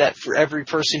said that for every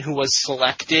person who was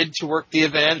selected to work the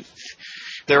event,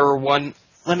 there were one...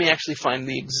 Let me actually find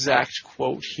the exact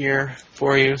quote here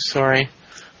for you. Sorry.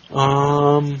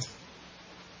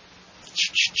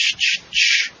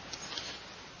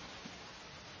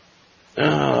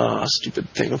 Stupid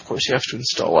thing. Of course, you have to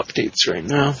install updates right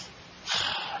now.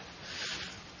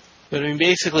 But I mean,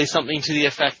 basically something to the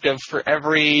effect of for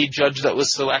every judge that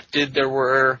was selected, there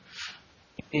was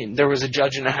a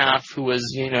judge and a half who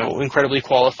was, you know, incredibly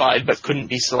qualified but couldn't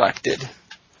be selected.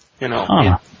 You know.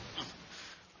 Huh.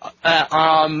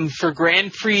 For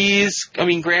Grand Prix, I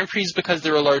mean, Grand Prix, because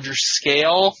they're a larger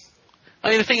scale, I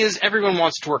mean, the thing is, everyone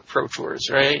wants to work Pro Tours,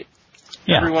 right?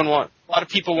 Yeah. A lot of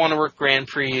people want to work Grand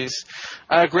Prix.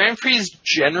 Grand Prix,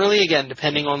 generally, again,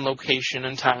 depending on location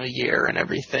and time of year and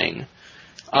everything,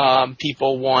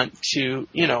 people want to,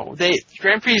 you know,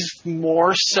 Grand Prix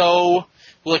more so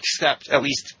will accept at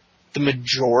least the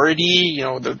majority, you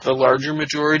know, the larger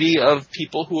majority of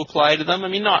people who apply to them. I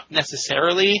mean, not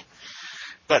necessarily.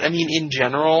 But, I mean, in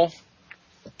general,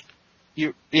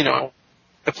 you know,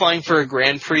 applying for a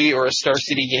Grand Prix or a Star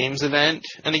City Games event,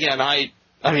 and again, I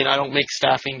don't make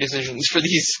staffing decisions for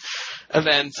these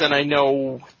events, and I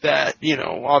know that, you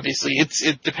know, obviously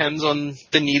it depends on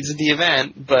the needs of the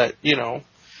event, but, you know,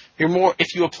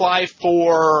 if you apply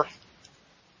for,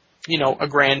 you know, a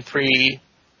Grand Prix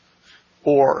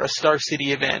or a Star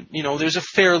City event, you know, there's a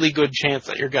fairly good chance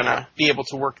that you're gonna be able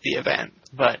to work the event,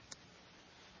 but,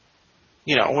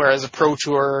 you know, whereas a Pro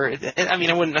Tour, I mean,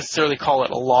 I wouldn't necessarily call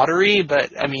it a lottery,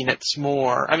 but, I mean, it's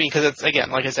more, I mean, because it's, again,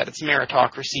 like I said, it's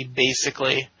meritocracy,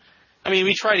 basically. I mean,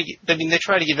 they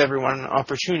try to give everyone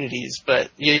opportunities, but,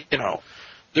 you know,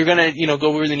 they're going to, you know,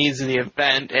 go over the needs of the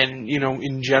event, and, you know,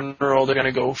 in general, they're going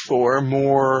to go for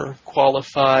more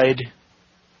qualified,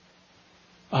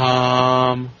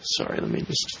 sorry, let me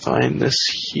just find this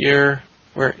here.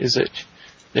 Where is it?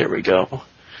 There we go.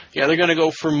 Yeah, they're going to go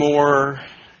for more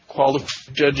qualified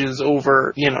judges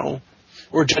over, you know,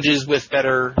 or judges with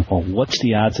better... Well, what's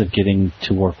the odds of getting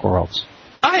to Work Worlds?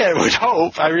 I would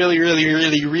hope. I really, really,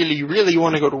 really, really, really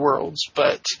want to go to Worlds,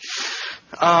 but...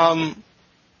 and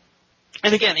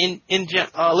again,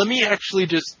 let me actually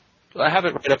just... I have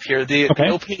it right up here. The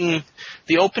opening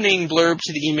blurb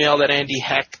to the email that Andy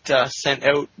Hecht sent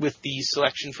out with the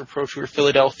selection for Pro Tour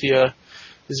Philadelphia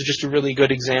is just a really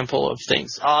good example of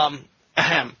things.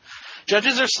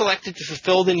 Judges are selected to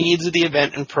fulfill the needs of the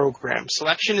event and program.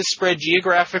 Selection is spread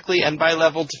geographically and by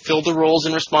level to fill the roles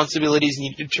and responsibilities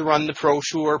needed to run the Pro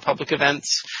Tour public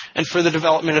events and for the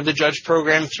development of the judge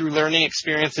program through learning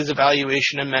experiences,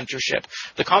 evaluation, and mentorship.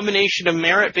 The combination of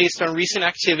merit based on recent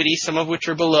activity, some of which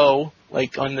are below,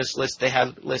 like on this list they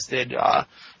have listed,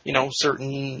 you know,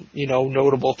 certain, you know,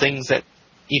 notable things that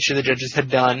each of the judges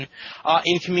had done,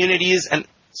 in communities and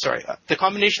the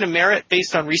combination of merit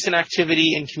based on recent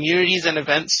activity in communities and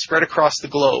events spread across the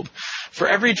globe. For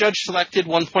every judge selected,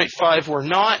 1.5 were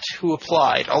not who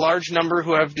applied, a large number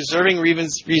who have deserving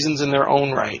reasons in their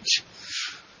own right.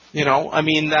 You know, I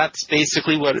mean, that's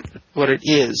basically what it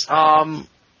is. I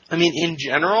mean, in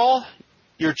general,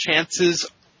 your chances,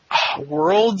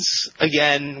 Worlds,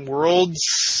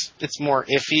 it's more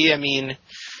iffy. I mean,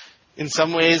 in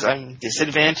some ways, I'm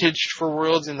disadvantaged for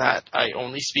Worlds in that I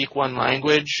only speak one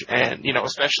language, and, you know,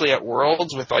 especially at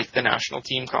Worlds with, like, the national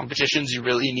team competitions, you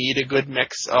really need a good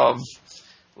mix of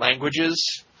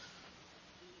languages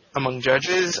among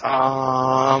judges.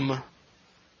 But,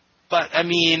 I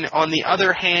mean, on the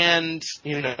other hand,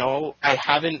 you know,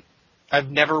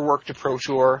 I've never worked a Pro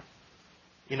Tour.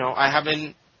 You know,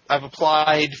 I've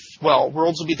applied,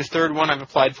 Worlds will be the third one I've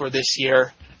applied for this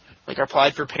year. Like, I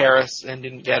applied for Paris and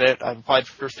didn't get it. I've applied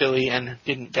for Philly and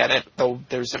didn't get it, though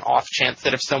there's an off chance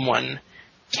that if someone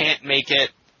can't make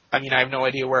it, I mean, I have no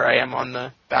idea where I am on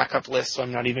the backup list, so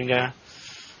I'm not even going to,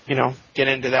 you know, get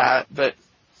into that. But,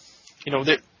 you know,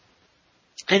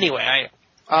 anyway,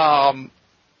 and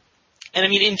I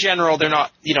mean, in general, they're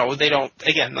not, you know, they don't,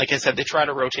 again, like I said, they try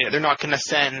to rotate it. They're not going to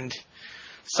send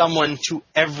someone to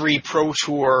every Pro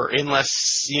Tour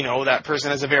unless, you know, that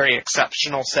person has a very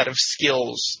exceptional set of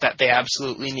skills that they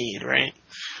absolutely need, right?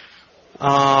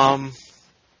 I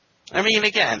mean,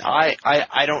 again,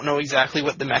 I don't know exactly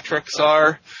what the metrics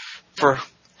are for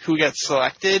who gets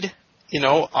selected. You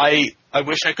know, I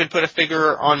wish I could put a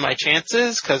figure on my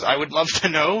chances because I would love to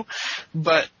know,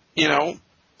 but, you know,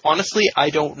 honestly,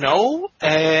 I don't know,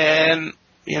 and,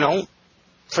 you know,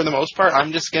 for the most part,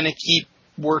 I'm just going to keep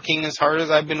working as hard as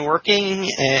I've been working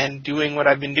and doing what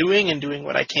I've been doing and doing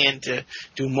what I can to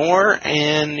do more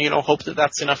and, you know, hope that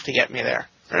that's enough to get me there,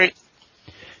 right?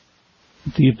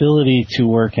 The ability to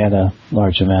work at a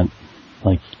large event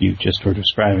like you just were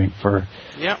describing for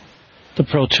the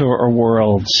Pro Tour or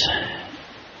Worlds,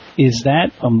 is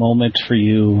that a moment for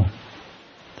you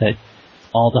that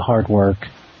all the hard work,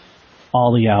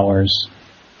 all the hours,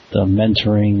 the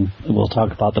mentoring, we'll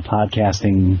talk about the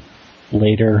podcasting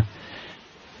later,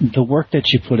 the work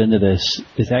that you put into this,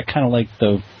 is that kind of like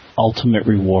the ultimate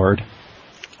reward?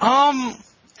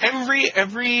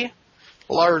 Every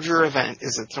larger event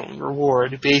is its own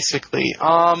reward, basically.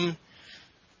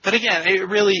 But again, it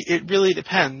really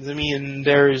depends. I mean,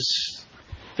 there've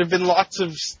been lots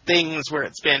of things where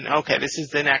it's been, okay, this is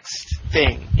the next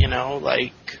thing, you know,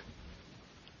 like,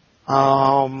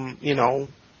 you know,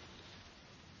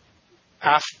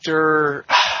 after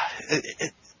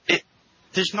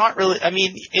there's not really, I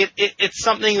mean, it's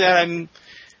something that I'm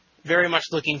very much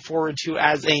looking forward to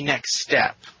as a next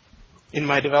step in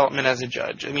my development as a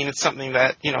judge. I mean, it's something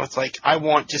that, you know, it's like, I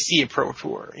want to see a Pro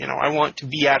Tour, you know, I want to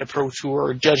be at a Pro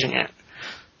Tour judging it.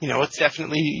 You know, it's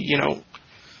definitely, you know,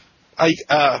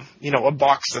 a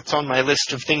box that's on my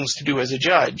list of things to do as a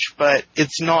judge, but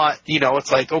it's not,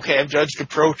 it's like, okay, I've judged a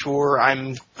pro tour,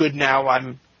 I'm good now,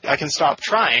 I can stop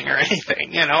trying or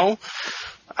anything,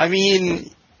 I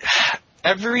mean,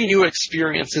 every new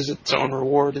experience is its own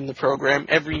reward in the program.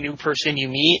 Every new person you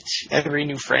meet, every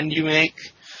new friend you make,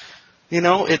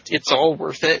 it's all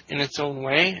worth it in its own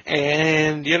way.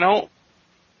 And,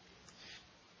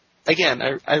 again,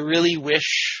 I really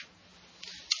wish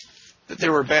that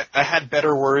there were I had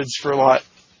better words for a lot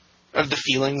of the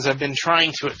feelings I've been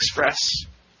trying to express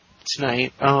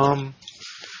tonight.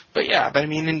 But I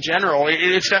mean, in general,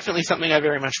 it's definitely something I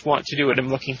very much want to do, and I'm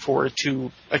looking forward to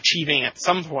achieving at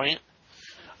some point.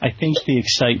 I think the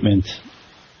excitement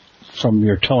from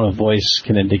your tone of voice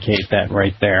can indicate that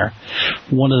right there.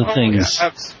 One of the things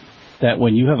that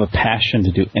when you have a passion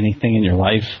to do anything in your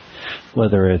life,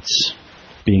 whether it's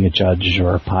being a judge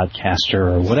or a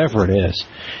podcaster or whatever it is,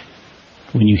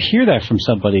 when you hear that from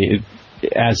somebody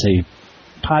as a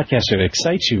podcaster, it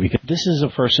excites you because this is a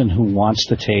person who wants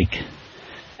to take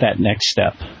that next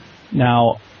step.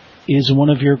 Now, is one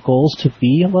of your goals to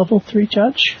be a level 3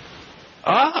 judge?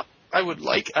 I would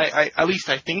like, at least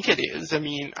I think it is. I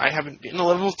mean, I haven't been a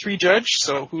level 3 judge,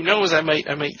 so who knows, I might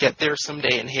get there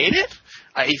someday and hate it.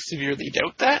 I severely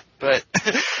doubt that, but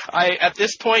at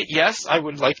this point, yes, I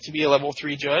would like to be a level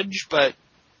 3 judge, but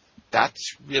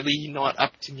that's really not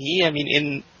up to me. I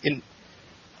mean, in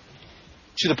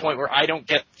to the point where I don't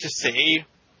get to say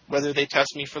whether they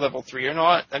test me for level 3 or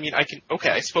not. I mean, I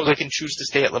suppose I can choose to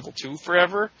stay at level 2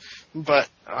 forever, but,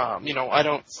 I'm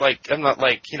not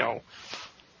like,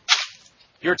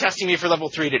 you're testing me for level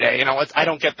 3 today, I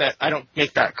don't get that, I don't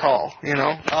make that call,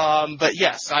 but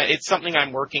yes, it's something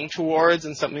I'm working towards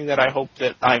and something that I hope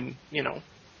that I'm,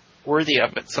 worthy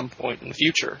of at some point in the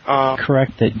future.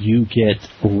 Correct that you get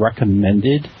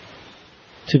recommended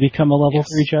to become a level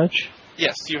 3 judge?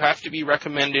 Yes, you have to be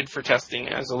recommended for testing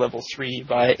as a level 3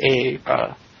 by a,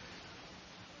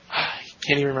 I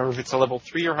can't even remember if it's a level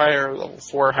 3 or higher or level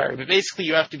 4 or higher, but basically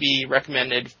you have to be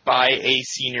recommended by a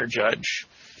senior judge.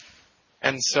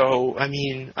 And so, I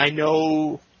mean, I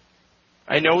know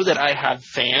that I have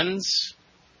fans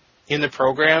in the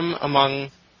program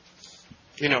among,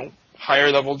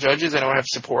 higher level judges. I know I have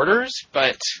supporters,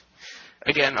 but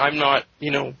again, I'm not,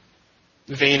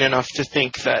 vain enough to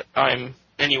think that I'm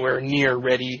anywhere near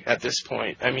ready at this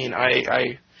point. I mean,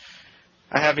 I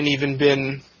haven't even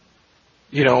been,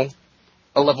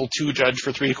 a level 2 judge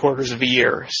for 3/4 of a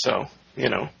year. So,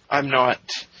 I'm not,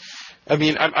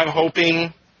 I'm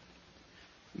hoping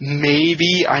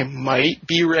maybe I might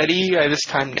be ready by this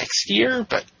time next year,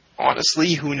 but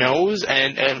honestly, who knows?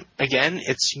 And again,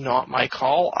 it's not my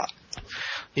call.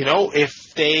 If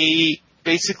they,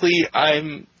 basically,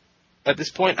 at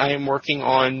this point, I am working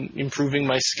on improving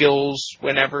my skills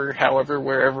whenever, however,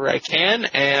 wherever I can,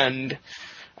 and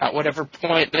at whatever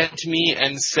point then to me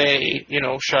and say,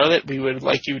 Charlotte, we would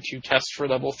like you to test for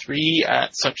level 3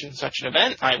 at such and such an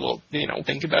event, I will,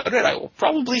 think about it. I will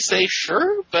probably say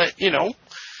sure, but,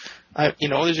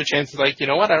 there's a chance of I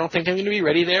don't think I'm going to be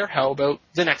ready there. How about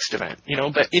the next event?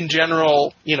 But in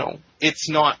general, it's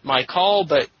not my call,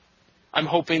 but I'm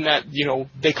hoping that,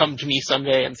 they come to me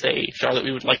someday and say, Charlotte,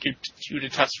 we would like you to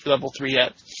test for level 3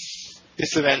 at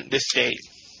this event, this date.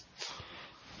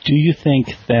 Do you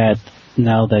think that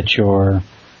now that you're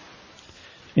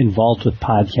involved with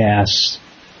podcasts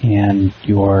and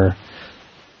you're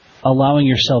allowing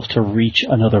yourself to reach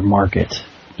another market,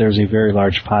 there's a very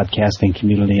large podcasting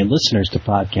community and listeners to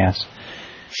podcasts.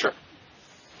 Sure.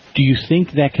 Do you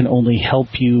think that can only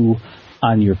help you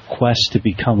on your quest to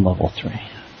become level 3?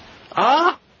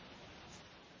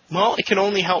 Well, it can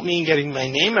only help me in getting my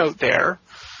name out there.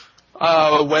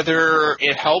 Whether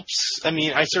it helps,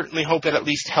 I certainly hope it at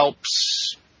least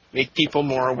helps make people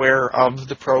more aware of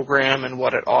the program and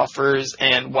what it offers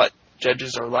and what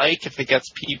judges are like. If it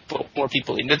gets more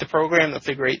people into the program, that's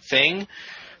a great thing.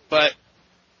 But,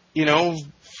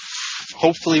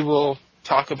 hopefully we'll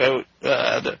talk about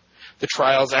the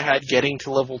trials I had getting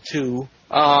to level 2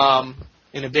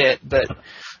 in a bit. But,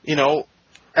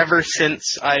 ever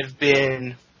since I've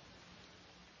been,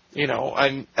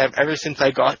 ever since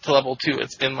I got to level 2,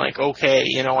 it's been like, okay,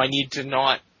 I need to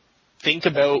not think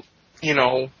about,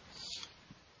 the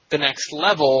next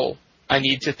level. I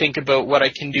need to think about what I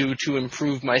can do to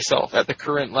improve myself at the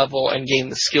current level and gain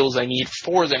the skills I need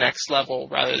for the next level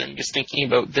rather than just thinking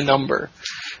about the number,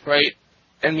 right?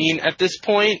 At this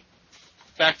point,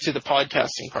 back to the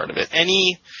podcasting part of it,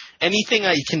 anything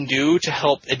I can do to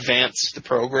help advance the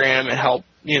program and help,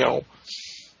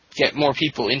 get more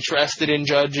people interested in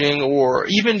judging or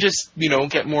even just,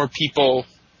 get more people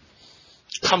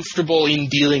comfortable in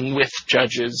dealing with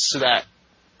judges so that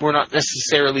we're not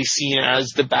necessarily seen as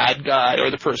the bad guy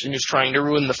or the person who's trying to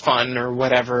ruin the fun or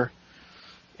whatever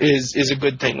is a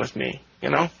good thing with me, you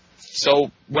know?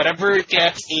 So whatever it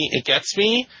gets me, it gets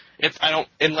me. If I don't,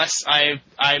 unless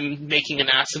I'm making an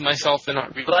ass of myself and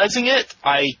not realizing it,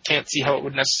 I can't see how it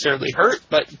would necessarily hurt,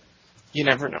 but you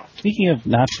never know. Speaking of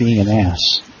not being an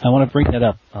ass, I want to bring that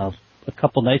up. A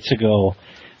couple nights ago,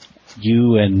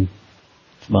 you and,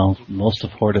 well, most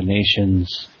of Horde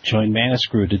Nations joined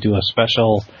Manascrew to do a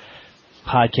special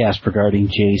podcast regarding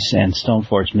Jace and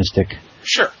Stoneforge Mystic.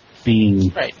 Sure. Being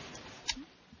right.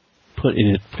 put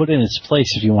in its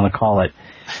place, if you want to call it.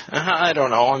 I don't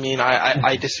know. I mean,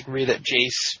 I disagree that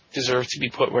Jace deserves to be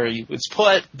put where he was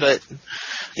put, but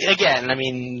again, I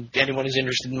mean, anyone who's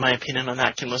interested in my opinion on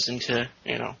that can listen to,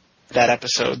 that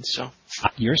episode, so.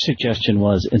 Your suggestion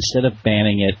was, instead of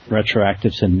banning it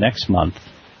retroactive to next month,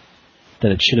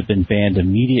 that it should have been banned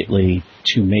immediately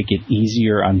to make it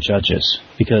easier on judges.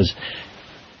 Because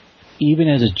even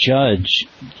as a judge,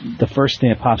 the first thing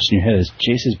that pops in your head is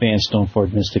Jace is banned,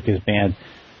 Stoneforge Mystic is banned.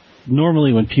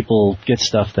 Normally when people get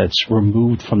stuff that's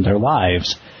removed from their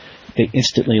lives, they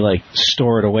instantly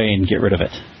store it away and get rid of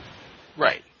it.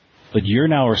 Right. But you're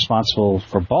now responsible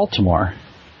for Baltimore.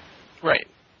 Right.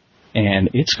 And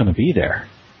it's going to be there.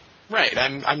 Right.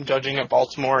 I'm judging at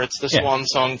Baltimore. It's the swan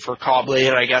song for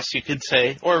Cobblade, I guess you could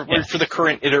say. Or for the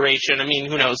current iteration. I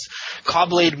mean, who knows?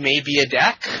 Cobblade may be a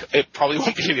deck. It probably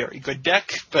won't be a very good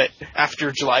deck, but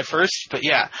after July 1st. But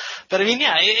yeah. But I mean,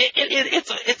 yeah,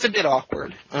 it's a bit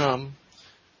awkward.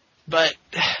 But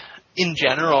in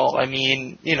general, I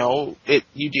mean,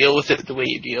 you deal with it the way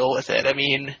you deal with it. I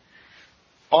mean,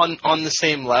 on the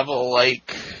same level,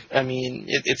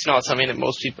 it's not something that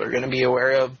most people are going to be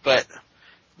aware of, but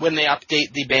when they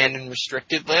update the banned and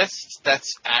restricted lists,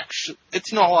 that's actually,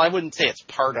 I wouldn't say it's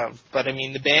part of, but I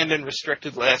mean, the banned and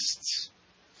restricted lists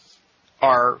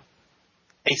are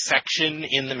a section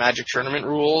in the Magic Tournament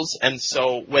rules, and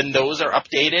so when those are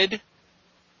updated,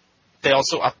 they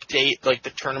also update,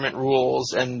 the tournament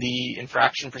rules and the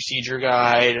infraction procedure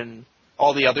guide and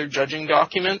all the other judging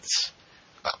documents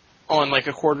on,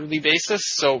 a quarterly basis,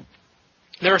 so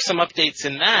there are some updates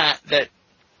in that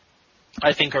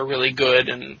I think are really good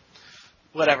and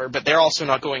whatever, but they're also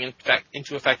not going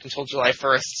into effect until July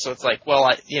 1st, so it's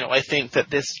I think that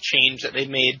this change that they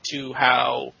made to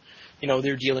how,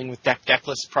 they're dealing with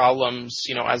decklist problems,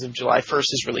 as of July 1st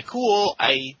is really cool.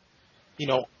 I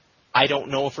don't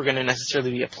know if we're going to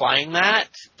necessarily be applying that,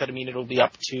 but I mean, it'll be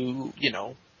up to,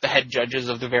 the head judges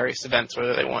of the various events,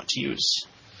 whether they want to use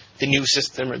the new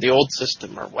system or the old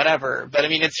system or whatever, but I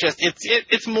mean,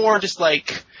 it's more just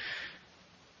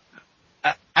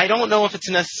I don't know if it's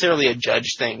necessarily a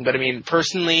judge thing, but I mean,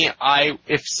 personally,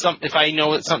 if I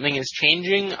know that something is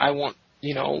changing, I want,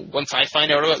 once I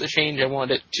find out about the change, I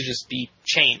want it to just be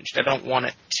changed. I don't want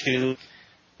it to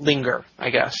linger,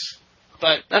 I guess.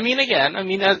 But, I mean, again,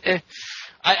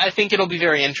 I think it'll be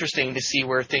very interesting to see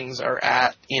where things are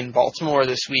at in Baltimore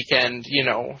this weekend,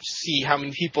 see how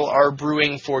many people are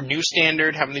brewing for New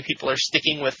Standard, how many people are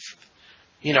sticking with,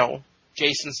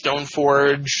 Jason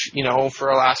Stoneforge, for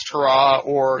a last hurrah,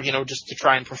 or, just to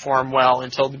try and perform well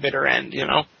until the bitter end,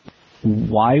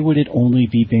 Why would it only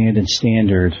be banned in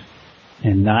Standard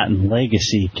and not in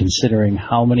Legacy, considering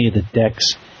how many of the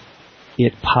decks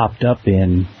it popped up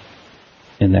in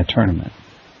that tournament?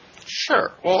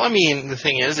 Sure. Well, I mean, the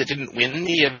thing is, it didn't win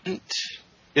the event.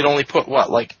 It only put,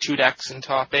 2 decks in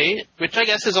top 8, which I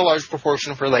guess is a large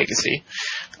proportion for Legacy.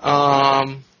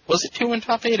 Was it 2 in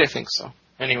top 8? I think so.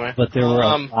 Anyway. But there were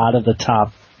a lot of the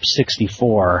top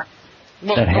 64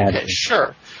 that had... Okay,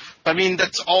 sure. I mean,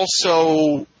 that's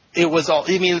also...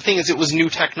 the thing is, it was new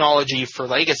technology for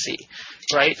Legacy,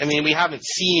 right? I mean, we haven't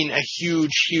seen a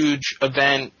huge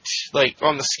event,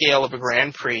 on the scale of a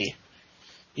Grand Prix,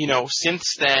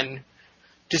 since then,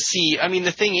 to see... I mean,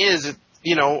 the thing is,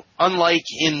 unlike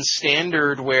in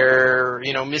Standard where,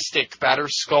 Mystic, Batter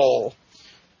Skull,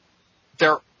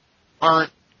 there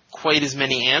aren't quite as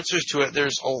many answers to it.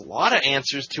 There's a lot of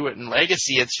answers to it in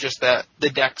Legacy. It's just that the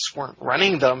decks weren't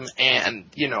running them, and,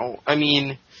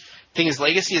 thing is,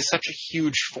 Legacy is such a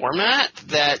huge format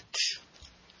that,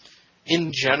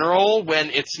 in general, when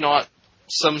it's not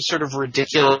some sort of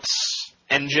ridiculous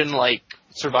engine like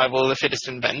Survival of the Fittest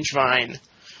and Vengevine,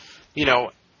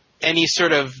 any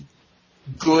sort of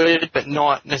good but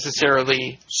not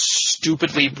necessarily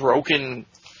stupidly broken,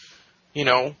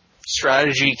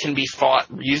 strategy can be fought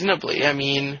reasonably. I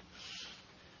mean,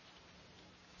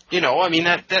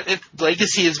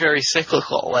 Legacy is very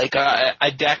cyclical.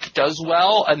 A deck does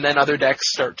well, and then other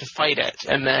decks start to fight it,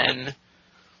 and then,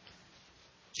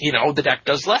 the deck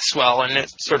does less well, and it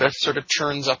sort of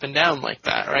churns up and down like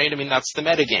that, right? I mean, that's the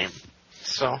metagame.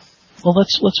 So, well,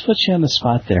 let's put you on the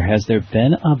spot there. Has there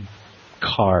been a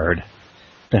card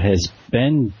that has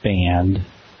been banned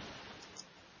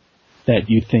that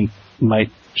you think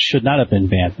should not have been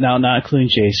banned? Now, not including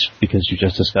Jace, because you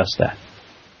just discussed that.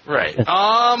 Right.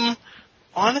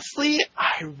 Honestly,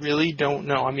 I really don't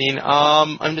know. I mean,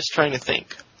 I'm just trying to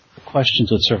think.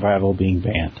 Questions with survival being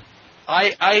banned.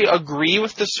 I agree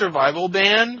with the survival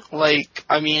ban,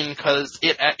 because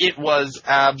it was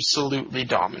absolutely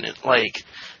dominant. When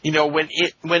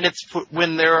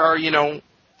there are,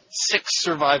 6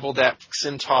 survival decks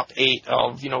in top 8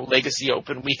 of, Legacy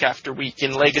Open week after week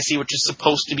in Legacy, which is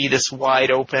supposed to be this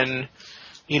wide open,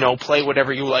 play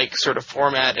whatever you like sort of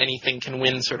format, anything can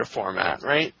win sort of format,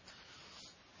 right?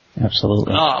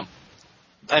 Absolutely.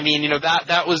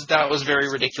 That was very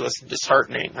ridiculous and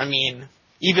disheartening. I mean,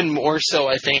 even more so,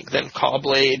 I think, than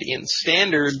Caw-Blade in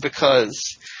Standard,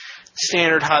 because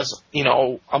Standard has,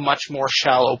 a much more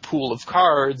shallow pool of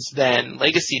cards than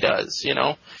Legacy does,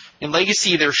 In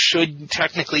Legacy, there should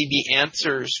technically be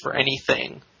answers for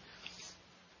anything.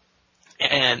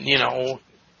 And,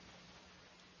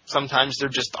 sometimes there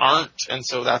just aren't, and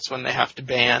so that's when they have to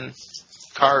ban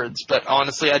cards. But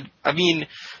honestly,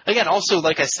 again, also,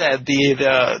 like I said,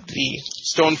 the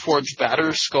Stoneforge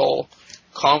Batterskull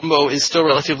combo is still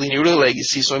relatively new to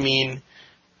Legacy, so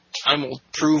time will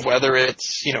prove whether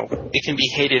it's, it can be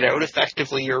hated out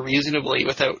effectively or reasonably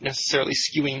without necessarily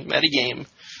skewing the metagame.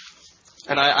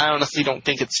 And I honestly don't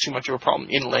think it's too much of a problem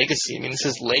in Legacy. This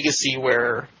is Legacy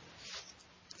where...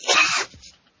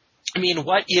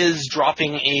 what is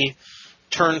dropping a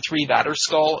turn 3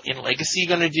 Batterskull in Legacy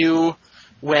going to do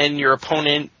when your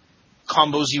opponent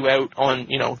combos you out on,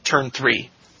 turn 3?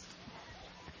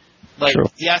 True.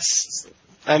 Yes,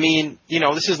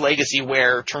 this is Legacy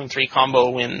where turn 3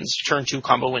 combo wins, turn 2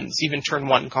 combo wins, even turn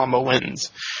 1 combo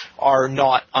wins are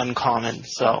not uncommon.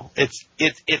 So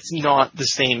it's not the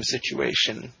same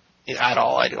situation at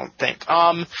all, I don't think.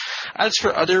 As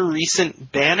for other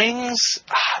recent bannings,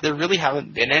 there really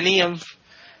haven't been any of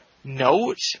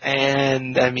note,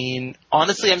 and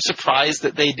honestly, I'm surprised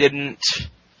that they didn't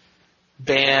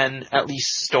ban at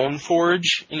least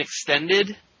Stoneforge in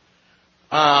Extended.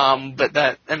 But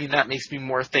that makes me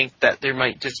more think that they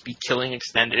might just be killing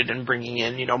Extended and bringing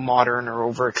in, Modern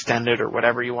or Overextended or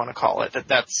whatever you want to call it.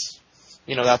 That's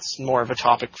more of a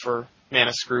topic for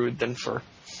Mana Screwed than for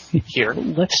here.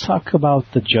 Let's talk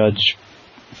about the judge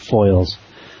foils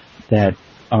that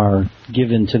are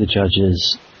given to the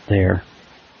judges there.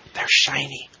 They're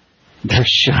shiny. They're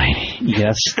shiny.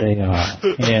 Yes, they are.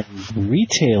 And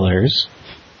retailers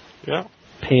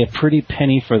pay a pretty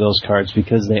penny for those cards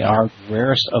because they are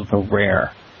rarest of the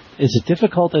rare. Is it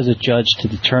difficult as a judge to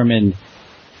determine,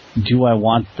 do I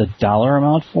want the dollar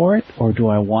amount for it, or do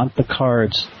I want the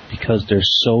cards because they're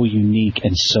so unique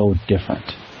and so different?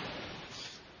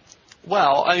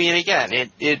 Well, again,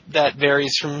 that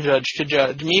varies from judge to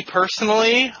judge. Me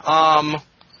personally,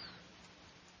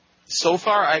 so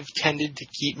far I've tended to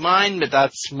keep mine, but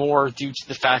that's more due to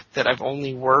the fact that I've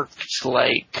only worked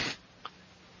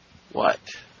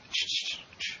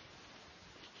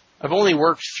I've only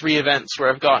worked 3 events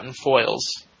where I've gotten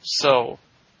foils. So,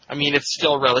 it's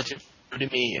still relative to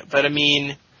me. But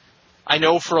I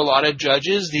know for a lot of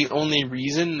judges, the only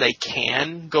reason they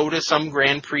can go to some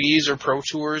Grand Prix or Pro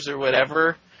Tours or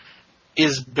whatever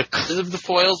is because of the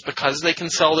foils, because they can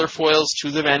sell their foils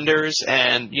to the vendors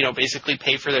and, basically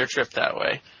pay for their trip that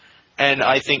way. And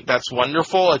I think that's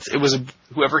wonderful.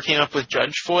 Whoever came up with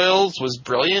judge foils was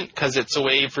brilliant, because it's a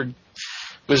way for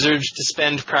Wizards to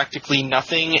spend practically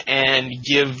nothing and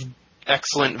give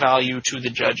excellent value to the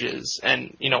judges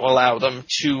and, allow them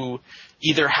to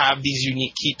either have these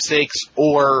unique keepsakes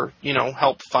or,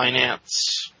 help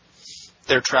finance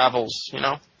their travels,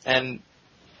 and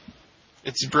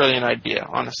it's a brilliant idea,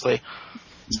 honestly.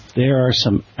 There are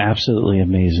some absolutely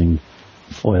amazing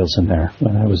foils in there.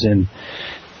 When I was in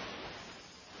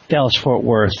Dallas-Fort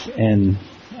Worth and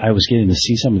I was getting to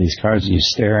see some of these cards, and you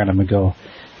stare at them and go,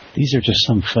 these are just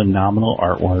some phenomenal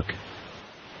artwork.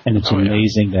 And it's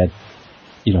amazing that,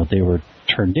 they were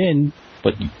turned in,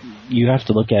 but you have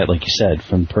to look at it, like you said,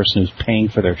 from the person who's paying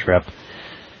for their trip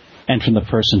and from the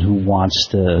person who wants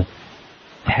to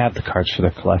have the cards for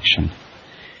their collection.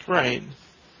 Right.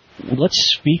 Let's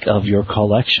speak of your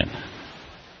collection.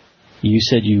 You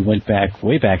said you went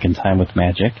way back in time with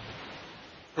Magic.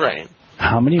 Right.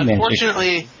 How many Magic?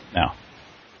 Unfortunately... No.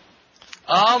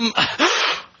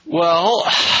 Well...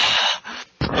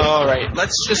 Alright,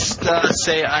 let's just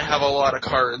say I have a lot of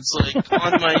cards.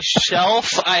 On my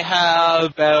shelf, I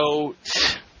have about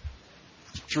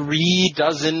 3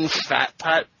 dozen fat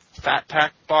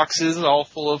pack boxes all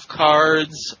full of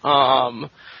cards.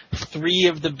 3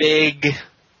 of the big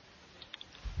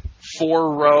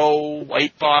 4-row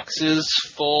white boxes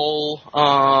full.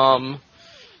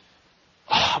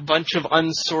 A bunch of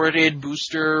unsorted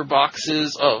booster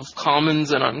boxes of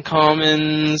commons and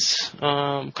uncommons.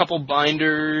 A couple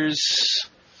binders.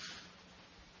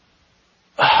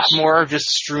 More just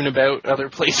strewn about other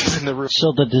places in the room.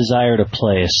 So the desire to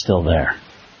play is still there.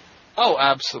 Oh,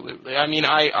 absolutely. I mean,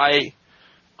 I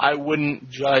wouldn't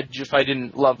judge if I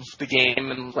didn't love the game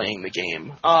and playing the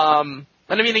game. And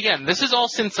I mean, again, this is all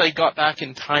since I got back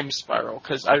in Time Spiral,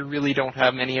 because I really don't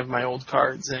have many of my old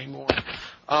cards anymore.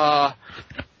 I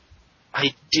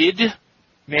did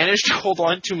manage to hold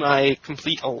on to my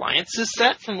Complete Alliances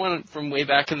set from way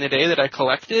back in the day that I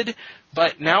collected,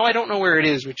 but now I don't know where it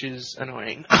is, which is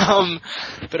annoying.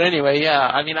 But anyway, yeah,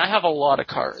 I mean, I have a lot of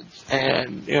cards,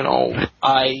 and, you know,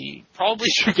 I probably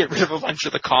should get rid of a bunch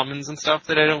of the commons and stuff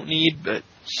that I don't need, but,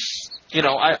 you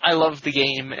know, I love the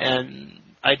game, and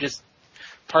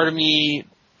part of me,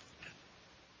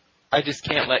 I just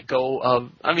can't let go of,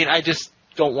 I mean, I just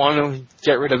don't want to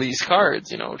get rid of these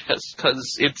cards, you know,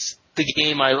 because it's the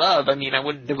game I love. I mean, I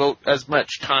wouldn't devote as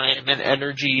much time and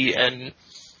energy and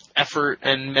effort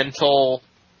and mental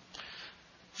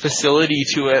facility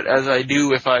to it as I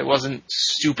do if I wasn't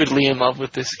stupidly in love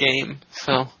with this game.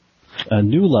 So, a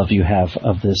new love you have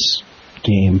of this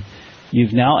game,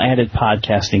 you've now added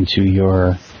podcasting to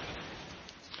your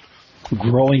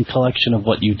growing collection of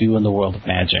what you do in the world of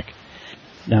Magic.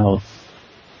 Now,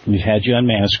 we've had you on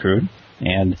Mana Screwed,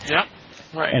 and yeah,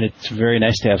 right. And it's very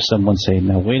nice to have someone say,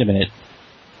 now, wait a minute,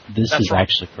 this is right.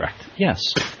 actually correct. Yes.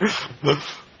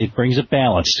 It brings a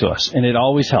balance to us, and it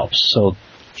always helps. So,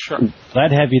 sure. Glad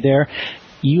to have you there.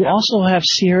 You also have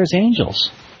Sierra's Angels,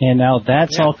 and now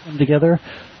that's all come together.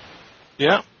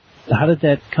 Yeah. How did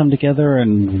that come together,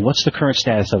 and what's the current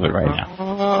status of it right now?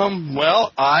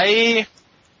 Well, I'm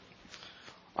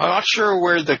not sure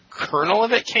where the kernel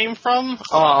of it came from,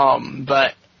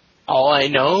 but all I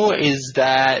know is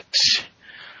that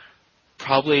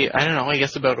probably, I don't know, I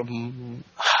guess about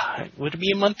would it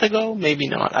be a month ago? Maybe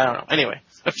not, I don't know. Anyway,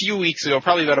 a few weeks ago,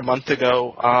 probably about a month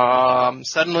ago,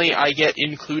 suddenly I get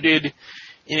included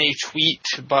in a tweet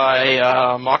by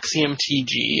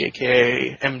MoxieMTG,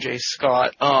 aka MJ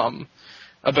Scott,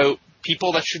 about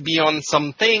people that should be on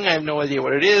something. I have no idea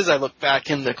what it is. I look back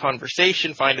in the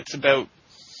conversation, find it's about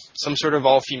some sort of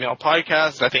all-female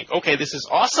podcast. I think, okay, this is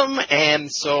awesome,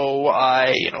 and so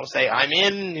I, say I'm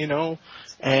in,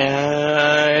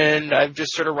 and I've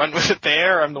just sort of run with it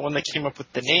there. I'm the one that came up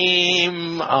with the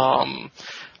name.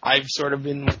 I've sort of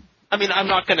been, I'm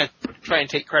not going to try and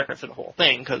take credit for the whole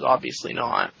thing, because obviously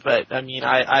not, but,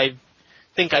 I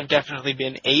think I've definitely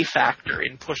been a factor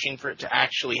in pushing for it to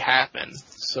actually happen,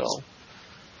 so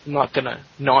I'm not going to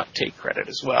not take credit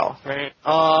as well, right?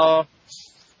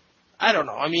 I don't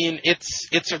know.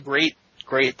 It's a great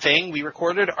thing. We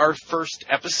recorded our first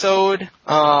episode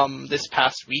this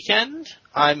past weekend.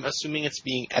 I'm assuming it's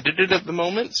being edited at the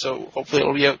moment, so hopefully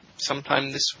it'll be out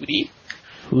sometime this week.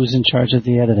 Who's in charge of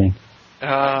the editing?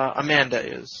 Amanda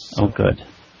is. Oh, good.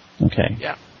 Okay.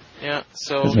 Yeah.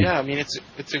 So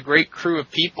it's a great crew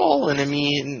of people, and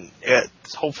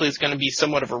hopefully it's going to be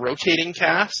somewhat of a rotating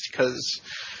cast, because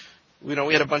we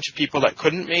had a bunch of people that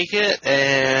couldn't make it,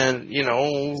 and,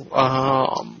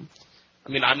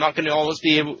 I'm not going to always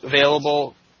be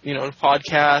available, to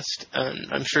podcast,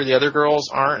 and I'm sure the other girls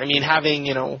aren't. Having,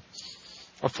 a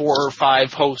 4 or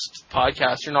 5 host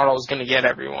podcast, you're not always going to get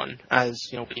everyone, as,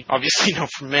 we obviously know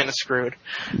from Mana Screwed.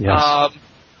 Yes.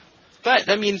 But,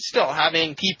 still,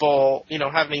 having people,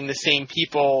 having the same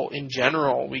people in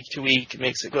general week to week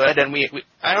makes it good, and we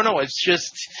I don't know, it's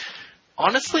just,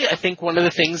 honestly, I think one of the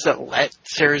things that let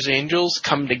Sarah's Angels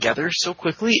come together so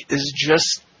quickly is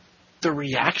just the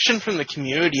reaction from the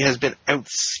community has been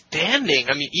outstanding.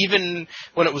 Even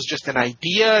when it was just an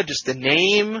idea, just a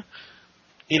name,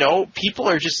 people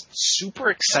are just super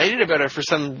excited about it for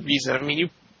some reason.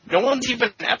 No one's even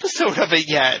an episode of it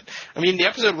yet. The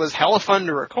episode was hella fun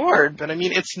to record, but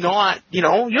it's not, you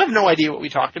have no idea what we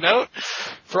talked about.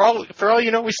 For all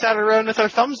we sat around with our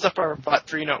thumbs up our butt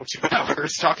for, 2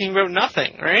 hours talking about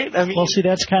nothing, right? Well, see,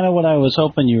 that's kind of what I was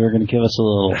hoping you were going to give us a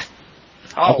little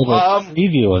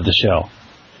preview of the show.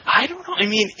 I don't know.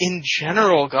 In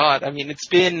general, God, it's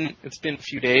been a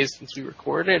few days since we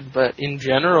recorded, but in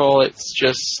general, it's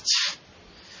just,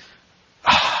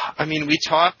 we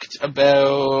talked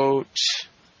about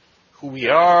who we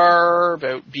are,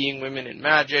 about being women in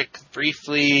Magic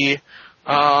briefly.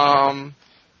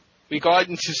 we got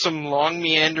into some long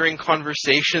meandering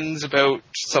conversations about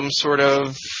some sort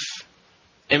of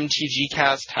MTG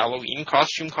Cast Halloween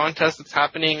costume contest that's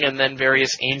happening, and then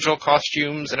various angel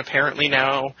costumes, and apparently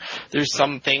now there's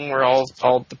something where all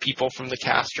the people from the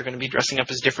cast are going to be dressing up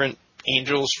as different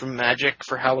angels from Magic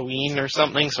for Halloween or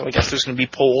something, so I guess there's going to be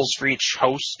polls for each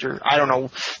host, or I don't know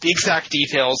the exact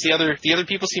details. The other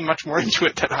people seem much more into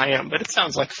it than I am, but it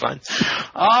sounds like fun.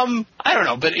 I don't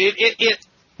know, but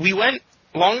we went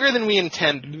longer than we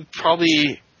intended.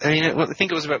 Probably, I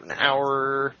think it was about an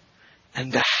hour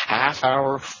and a half,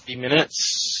 40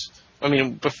 minutes.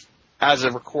 As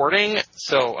a recording,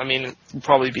 so it'll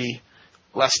probably be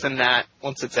less than that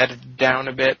once it's edited down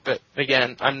a bit, but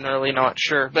again, I'm really not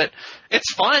sure. But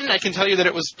it's fun. I can tell you that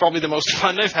it was probably the most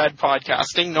fun I've had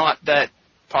podcasting. Not that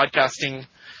podcasting,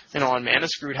 on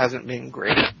Manuscrewed hasn't been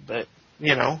great, but,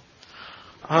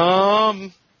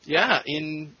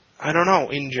 I don't know.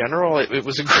 In general, it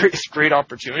was a great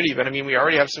opportunity, but we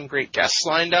already have some great guests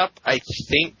lined up. I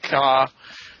think,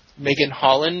 Megan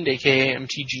Holland, aka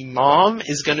MTG Mom,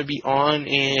 is going to be on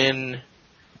in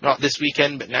not this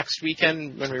weekend, but next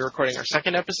weekend when we're recording our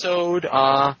second episode.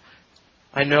 I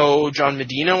know John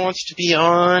Medina wants to be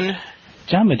on.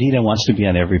 John Medina wants to be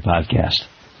on every podcast.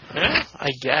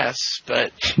 I guess,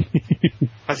 but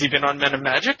has he been on Men of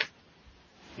Magic?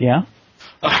 Yeah.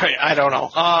 All right, I don't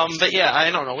know. But yeah, I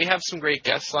don't know. We have some great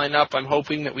guests lined up. I'm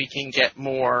hoping that we can get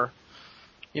more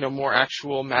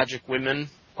actual Magic women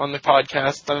on the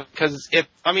podcast, because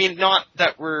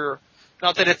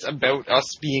not that it's about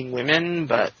us being women,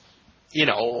 but,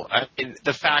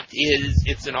 the fact is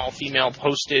it's an all-female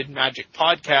hosted Magic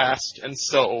podcast, and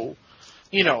so,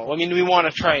 we want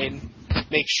to try and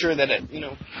make sure that it,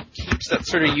 keeps that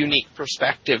sort of unique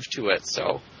perspective to it,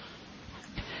 so.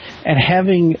 And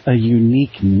having a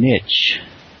unique niche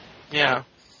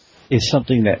is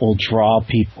something that will draw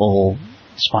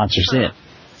sponsors in.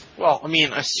 Well,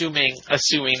 assuming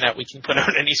that we can put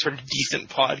out any sort of decent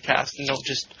podcast and don't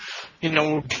just,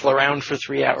 pull around for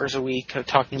 3 hours a week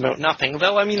talking about nothing.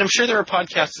 Though, I'm sure there are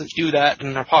podcasts that do that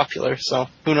and are popular, so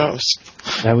who knows?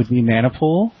 That would be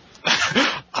Manipool?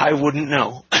 I wouldn't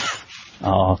know.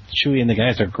 Oh, Chewy and the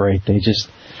guys are great.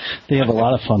 They have a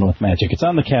lot of fun with Magic. It's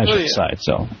on the casual side,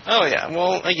 so. Oh, yeah.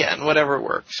 Well, again, whatever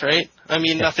works, right?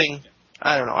 Nothing,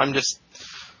 I don't know. I'm just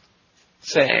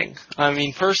saying.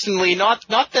 Personally, not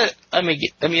that, I'm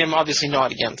obviously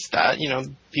not against that.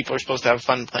 People are supposed to have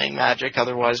fun playing Magic,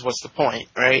 otherwise what's the point,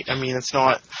 right? It's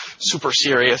not super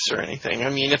serious or anything.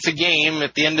 It's a game.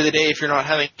 At the end of the day, if you're not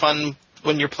having fun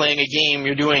when you're playing a game,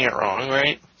 you're doing it wrong,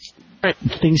 right? Right.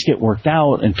 Things get worked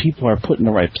out, and people are put in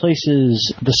the right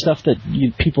places. The stuff that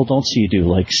people don't see you do,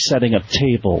 like setting up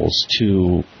tables,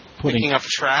 to picking up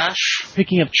trash,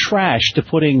 to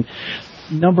putting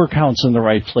number counts in the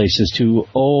right places, to,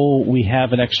 we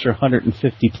have an extra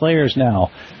 150 players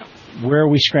now. Where are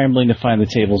we scrambling to find the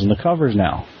tables and the covers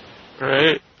now?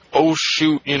 Right. Oh,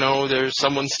 shoot, there's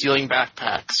someone stealing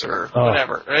backpacks or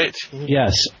whatever, right?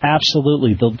 Yes,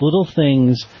 absolutely. The little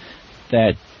things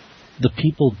that the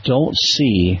people don't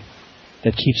see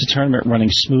that keeps the tournament running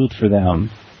smooth for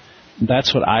them,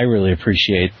 that's what I really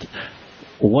appreciate.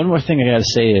 One more thing I got to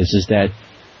say is that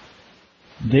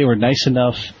they were nice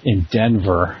enough in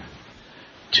Denver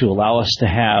to allow us to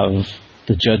have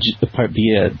to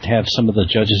have some of the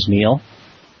judges' meal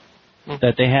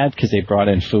that they had, because they brought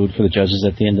in food for the judges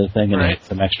at the end of the thing, and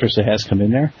some extras that has come in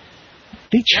there.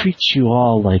 They treat you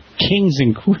all like kings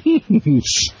and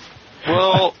queens.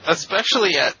 Well,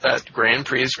 especially at Grand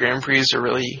Prix. Grand Prix are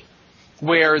really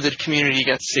where the community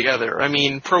gets together.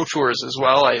 Pro Tours as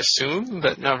well, I assume,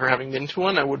 but never having been to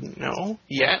one, I wouldn't know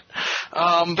yet.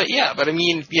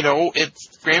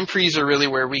 It's Grand Prix are really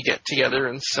where we get together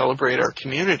and celebrate our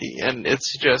community, and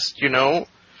it's just,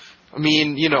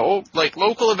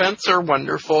 local events are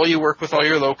wonderful. You work with all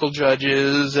your local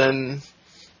judges, and,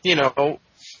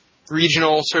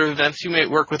 regional sort of events, you may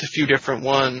work with a few different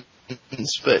ones.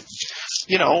 But,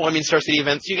 Star City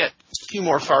events, you get a few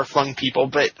more far-flung people.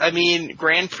 But,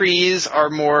 Grand Prix are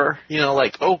more,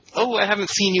 I haven't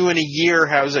seen you in a year,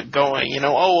 how's it going?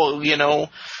 Well,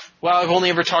 I've only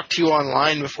ever talked to you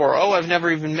online before. Oh, I've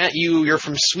never even met you. You're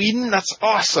from Sweden? That's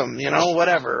awesome,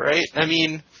 whatever, right?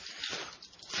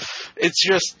 It's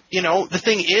just, the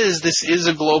thing is, this is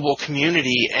a global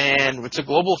community, and it's a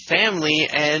global family,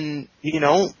 and,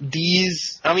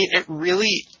 it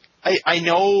really... I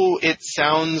know it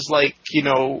sounds like,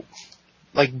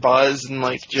 like buzz and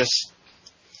like just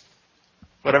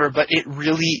whatever, but it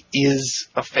really is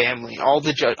a family. All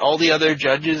the other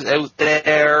judges out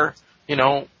there,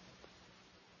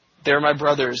 they're my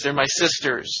brothers, they're my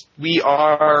sisters. We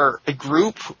are a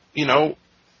group,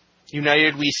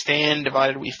 united we stand,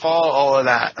 divided we fall, all of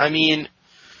that. I mean,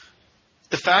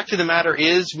 the fact of the matter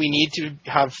is we need to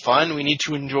have fun. We need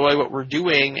to enjoy what we're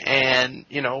doing. And,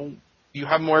 you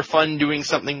have more fun doing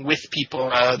something with people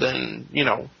rather than,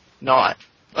 not.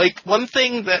 Like, one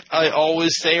thing that I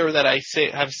always say, or that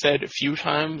have said a few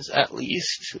times at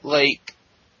least, like,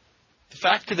 the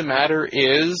fact of the matter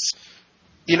is,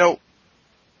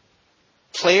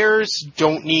 players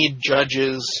don't need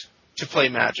judges to play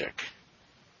Magic.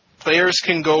 Players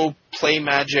can go play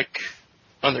Magic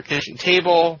on their kitchen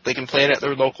table. They can play it at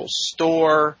their local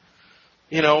store.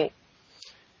 At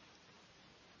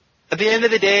the end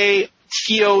of the day,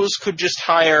 TOs could just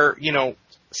hire,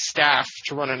 staff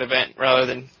to run an event rather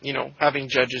than, having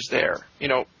judges there.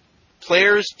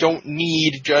 Players don't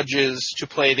need judges to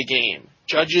play the game.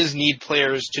 Judges need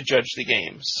players to judge the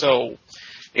game. So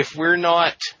if we're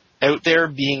not out there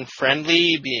being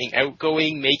friendly, being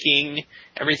outgoing, making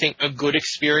everything a good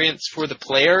experience for the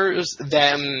players,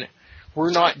 then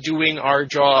we're not doing our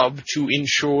job to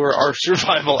ensure our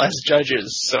survival as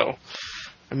judges. So,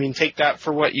 take that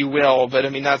for what you will, but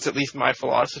that's at least my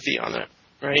philosophy on it,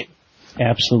 right?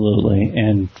 Absolutely.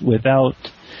 And without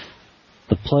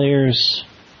the players,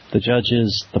 the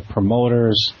judges, the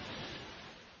promoters,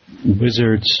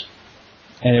 wizards,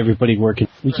 and everybody working,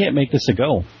 we can't make this a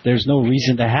go. There's no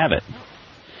reason to have it.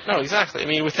 No,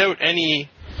 exactly. Without any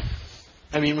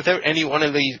one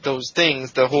of those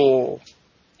things, the whole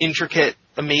intricate,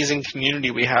 amazing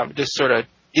community we have just sort of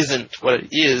isn't what it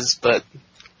is. But,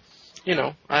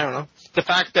 I don't know. The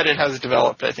fact that it has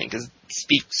developed, I think,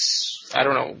 speaks,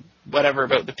 whatever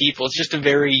about the people. It's just a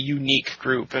very unique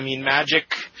group.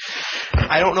 Magic,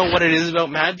 I don't know what it is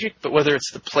about Magic, but whether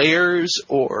it's the players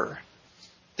or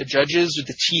the judges or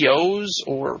the TOs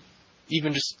or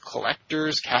even just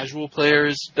collectors, casual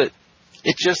players, but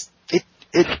it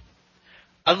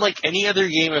unlike any other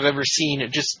game I've ever seen,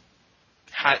 it just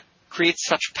creates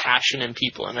such passion in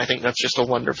people, and I think that's just a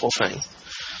wonderful thing.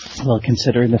 Well,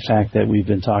 considering the fact that we've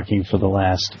been talking for the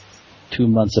last 2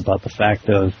 months about the fact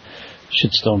of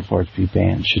should Stoneforge be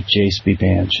banned, should Jace be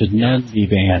banned, should none be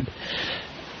banned,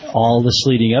 all this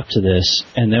leading up to this,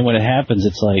 and then when it happens,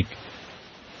 it's like,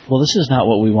 well, this is not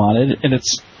what we wanted, and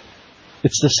it's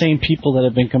the same people that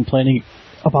have been complaining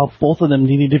about both of them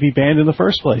needing to be banned in the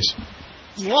first place.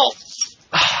 Well,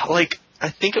 I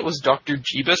think it was Dr.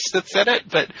 Jeebus that said it,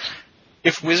 but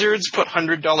if Wizards put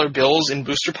 $100 bills in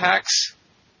booster packs,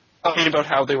 talking about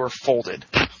how they were folded,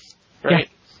 right?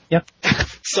 Yep.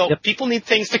 So people need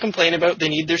things to complain about. They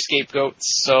need their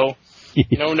scapegoats. So,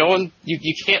 no one,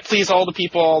 you can't please all the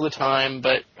people all the time,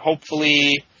 but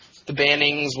hopefully the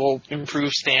bannings will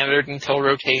improve standard until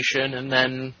rotation, and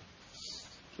then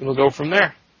we'll go from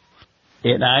there.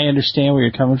 And I understand where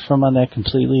you're coming from on that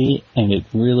completely, and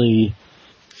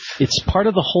it's part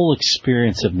of the whole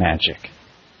experience of Magic.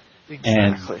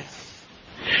 Exactly.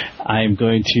 And I'm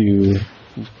going to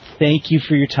thank you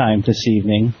for your time this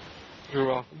evening. You're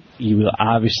welcome.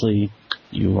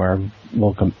 You are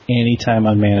welcome anytime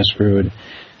on Mana Screwed.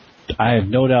 I have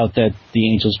no doubt that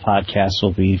the Angels podcast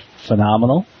will be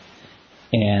phenomenal,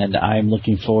 and I'm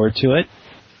looking forward to it.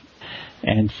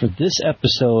 And for this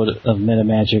episode of Meta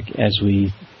Magic, as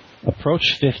we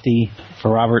approach 50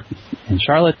 for Robert and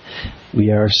Charlotte,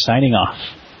 we are signing off.